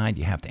other side.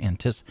 You have to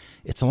anticipate.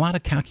 It's a lot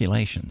of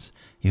calculations.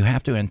 You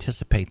have to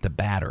anticipate the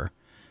batter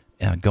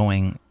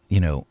going,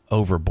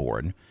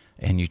 overboard,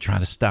 and you try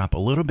to stop a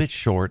little bit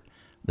short.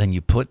 Then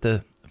you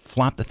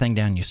flop the thing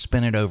down, you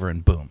spin it over,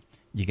 and boom,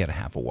 you get a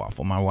half a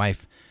waffle. My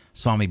wife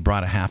saw me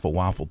brought a half a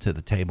waffle to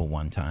the table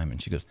one time,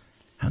 and she goes,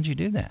 "How'd you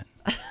do that?"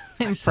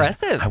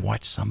 Impressive. I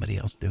watched somebody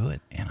else do it,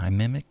 and I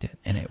mimicked it,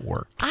 and it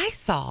worked. I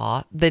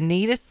saw the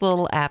neatest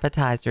little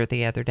appetizer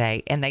the other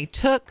day, and they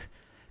took,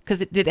 because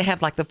did it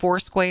have like the 4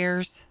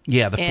 squares?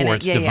 Yeah, the 4,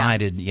 it's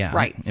divided,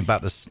 right.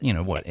 About this,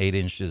 8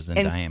 inches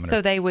in diameter.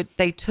 So they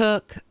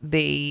took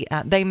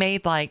they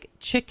made like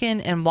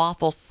chicken and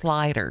waffle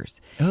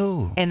sliders.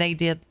 Oh. And they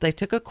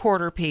took a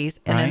quarter piece,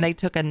 and then Right. they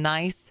took a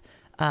nice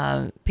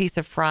piece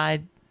of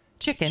fried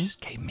chicken.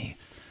 Just gave me.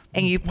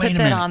 And you Wait put a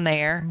that minute. on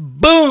there.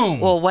 Boom!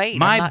 Well, wait.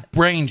 My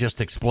brain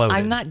just exploded.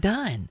 I'm not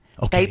done.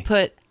 Okay. They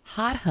put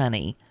hot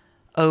honey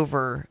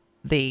over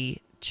the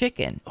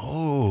chicken.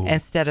 Oh.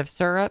 Instead of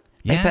syrup.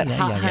 They Yeah, put yeah,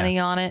 hot yeah, honey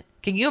yeah. on it.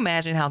 Can you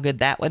imagine how good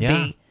that would Yeah,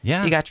 be?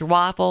 yeah. You got your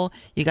waffle,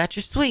 you got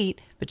your sweet,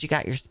 but you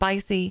got your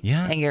spicy.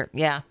 Yeah. And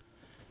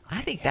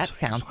I think that sounds.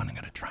 Here's what I'm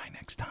going to try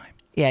next time.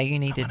 Yeah, you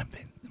need I'm to. going to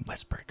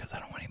whisper because I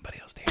don't want anybody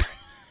else to hear it.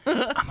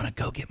 I'm going to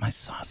go get my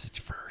sausage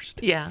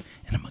first. Yeah.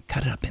 And I'm going to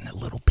cut it up into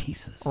little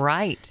pieces.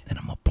 Right. Then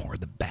I'm going to pour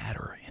the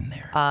batter in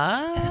there.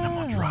 And then I'm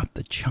going to drop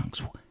the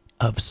chunks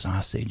of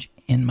sausage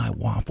in my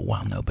waffle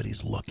while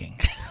nobody's looking.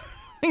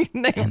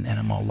 And then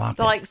I'm going to lock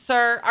it. Like,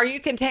 sir, are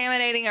you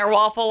contaminating our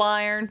waffle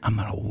iron? I'm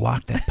going to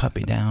lock that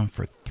puppy down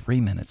for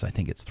 3 minutes. I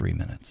think it's 3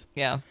 minutes.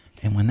 Yeah.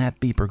 And when that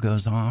beeper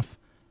goes off,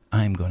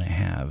 I'm going to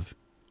have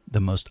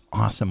the most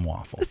awesome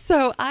waffle.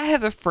 So I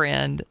have a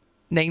friend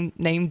named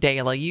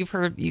Dayla.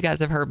 You guys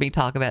have heard me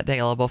talk about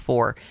Dayla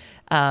before.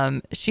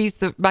 She's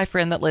my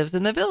friend that lives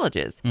in the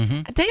Villages.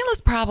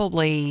 Dayla's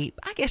probably,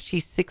 I guess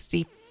she's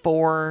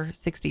 64,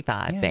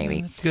 65, maybe.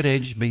 Yeah, it's a good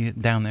age to be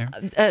down there.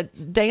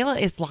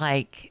 Dayla is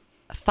like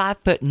 5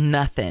 foot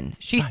nothing.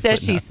 She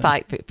says she's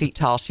 5 feet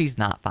tall. She's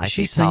not 5 feet tall.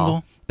 She's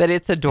single? But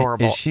it's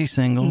adorable. Is she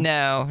single?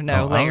 No, Oh, Larry.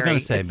 I was going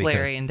to say it's because,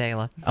 Larry and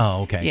Dayla.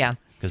 Oh, okay. Yeah.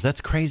 Because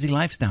that's crazy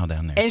lifestyle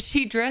down there. And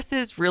she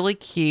dresses really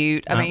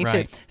cute. I mean,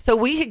 right. so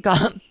we had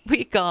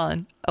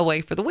gone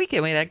away for the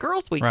weekend. We had a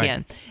girls'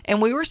 weekend,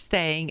 and we were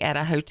staying at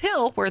a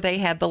hotel where they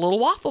had the little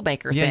waffle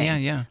maker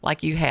thing,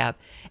 like you have.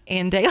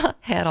 And Dayla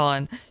she had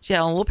on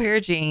a little pair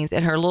of jeans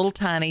and her little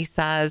tiny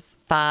size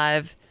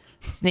 5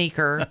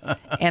 sneaker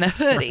and a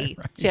hoodie.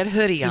 Right. She had a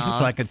hoodie She on.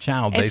 looked like a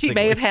child, and basically.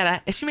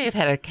 She may have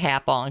had a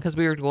cap on because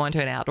we were going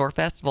to an outdoor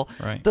festival.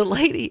 Right. The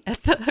lady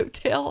at the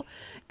hotel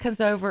comes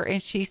over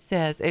and she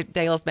says,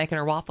 Dayla's making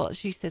her waffle.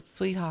 She said,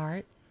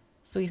 sweetheart.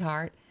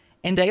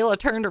 And Dayla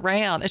turned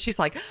around and she's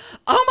like,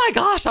 oh my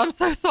gosh, I'm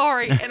so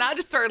sorry. And I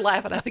just started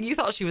laughing. I said, you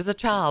thought she was a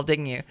child,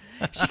 didn't you?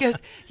 She goes,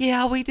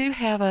 yeah, we do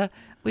have an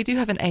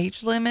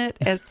age limit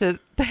as to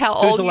how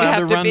old you have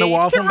to run be the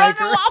waffle to run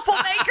maker? the waffle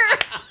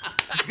maker.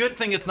 Good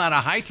thing it's not a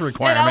height And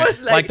requirement I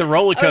was like the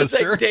roller coaster.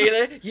 I was like,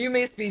 Dayla, you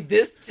must be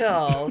this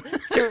tall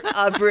to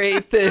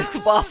operate the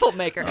waffle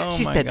maker. Oh,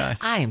 she my said, gosh.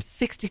 I am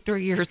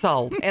 63 years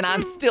old and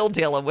I'm still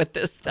dealing with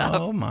this stuff.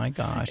 Oh, my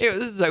gosh. It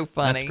was so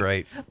funny. That's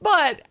great.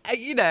 But,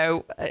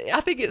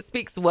 I think it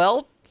speaks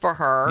well for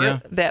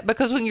her that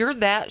because when you're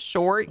that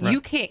short,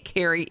 you can't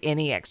carry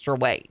any extra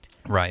weight.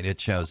 Right, it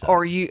shows up.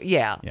 Or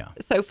yeah.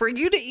 So for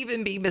you to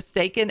even be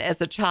mistaken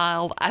as a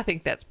child, I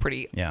think that's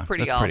pretty that's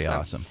awesome. pretty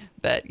awesome.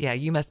 But yeah,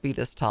 you must be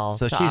this tall.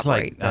 So to she's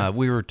operate, like,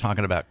 we were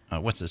talking about,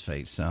 what's his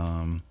face?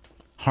 Kevin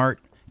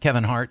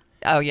Hart.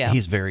 Oh, yeah.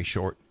 He's very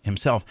short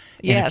himself.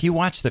 And Yes. if you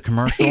watch the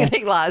commercial.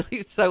 he lies.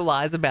 He so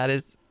lies about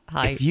his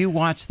height. If you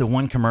watch the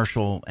one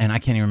commercial, and I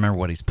can't even remember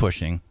what he's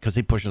pushing because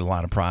he pushes a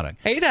lot of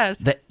product. He does.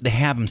 They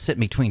have him sitting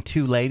between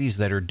two ladies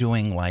that are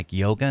doing like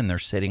yoga and they're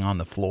sitting on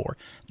the floor.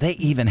 They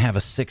even have a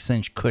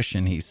 6-inch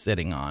cushion he's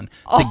sitting on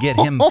to get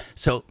him.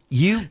 So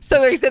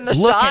he's in the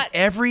look shot? at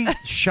every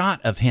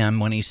shot of him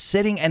when he's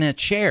sitting in a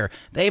chair.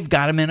 They've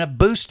got him in a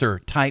booster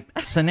type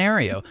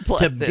scenario to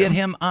Bless get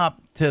him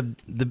up to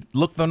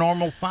look the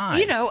normal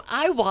size.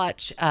 I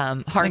watch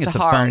Heart I think to it's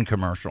Heart. a phone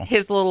commercial.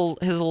 His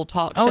little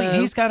talk show. Oh,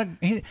 he's got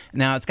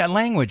now it's got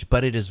language,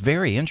 but it is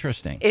very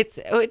interesting.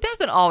 It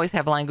doesn't always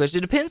have language.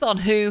 It depends on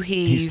who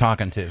he's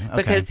talking to. Okay.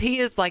 Because he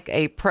is like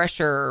a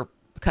pressure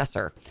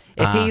cusser.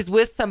 If he's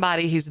with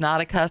somebody who's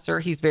not a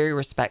cusser, he's very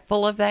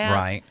respectful of that.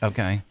 Right.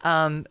 Okay.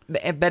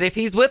 But if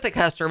he's with a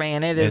cusser,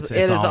 man, it is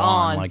all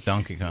on like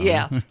Donkey Kong.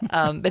 Yeah.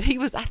 But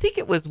I think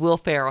it was Will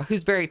Ferrell,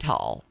 who's very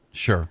tall.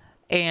 Sure.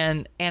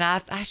 And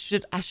I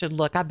should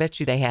look. I bet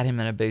you they had him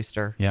in a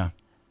booster. Yeah.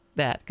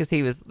 Because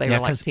they were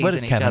like teasing what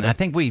is each Kevin? other. I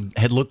think we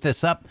had looked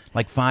this up,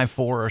 like 5'4"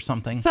 or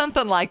something.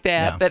 Something like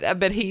that. Yeah.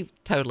 But he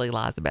totally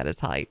lies about his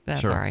height.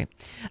 That's Sure. all right.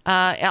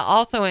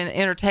 Also in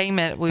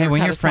entertainment, we were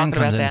when kind your of friend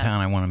talking comes about in that.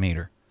 town, I want to meet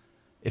her.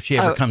 If she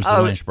ever comes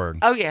to Lynchburg.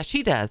 Oh yeah,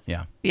 she does.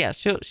 Yeah. Yeah,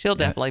 she'll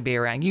definitely be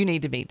around. You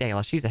need to meet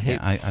Dayla. She's a hoot.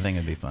 Yeah, I think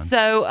it'd be fun.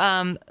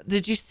 So,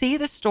 did you see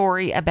the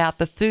story about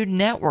the Food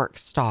Network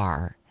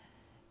star?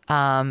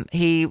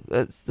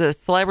 It's the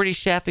celebrity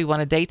chef. He won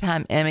a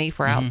daytime Emmy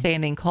for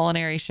outstanding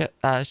culinary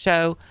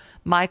show.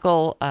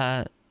 Michael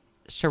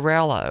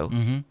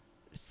Sciarello,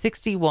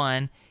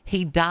 61.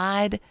 He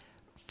died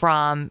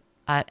from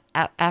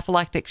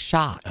anaphylactic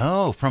shock.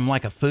 Oh, from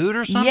like a food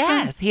or something?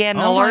 Yes, he had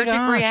an allergic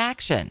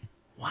reaction.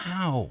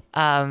 Wow.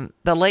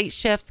 The late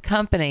chef's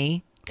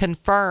company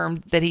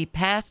confirmed that he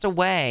passed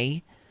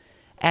away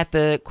at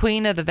the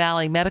Queen of the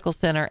Valley Medical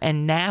Center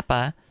in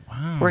Napa,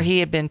 where he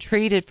had been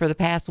treated for the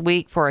past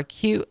week for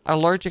acute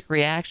allergic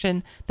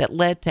reaction that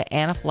led to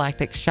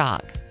anaphylactic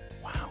shock.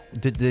 Wow.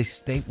 Did they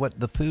state what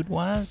the food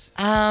was?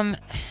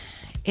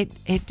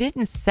 It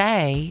didn't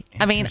say.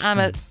 I mean,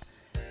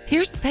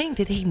 here's the thing.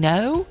 Did he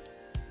know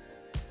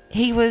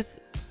he was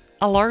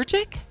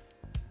allergic?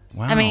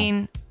 Wow. I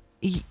mean,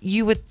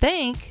 you would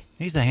think.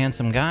 He's a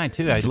handsome guy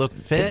too. He looked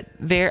fit.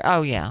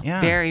 Yeah.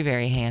 Very,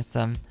 very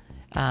handsome.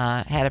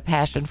 Had a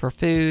passion for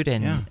food,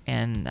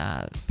 and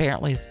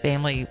apparently his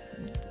family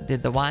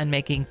did the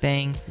winemaking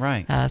thing.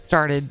 Right.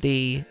 Started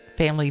the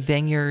family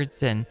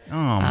vineyards, and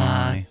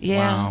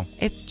wow.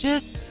 It's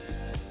just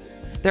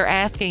they're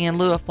asking in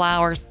lieu of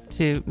flowers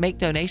to make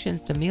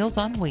donations to Meals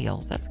on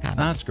Wheels.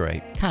 That's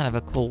great. Kind of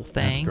a cool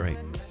thing. That's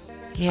great.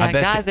 Yeah,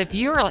 guys, if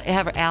you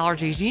have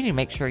allergies, you need to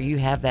make sure you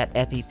have that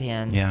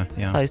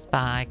EpiPen close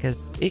by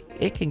because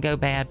it can go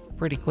bad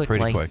pretty quickly.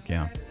 Pretty quick,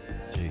 yeah.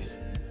 Jeez.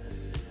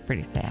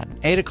 Pretty sad.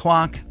 8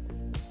 o'clock,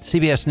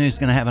 CBS News is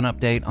going to have an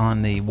update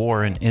on the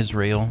war in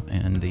Israel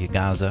and the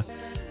Gaza.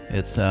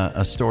 It's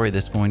a story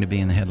that's going to be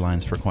in the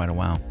headlines for quite a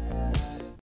while.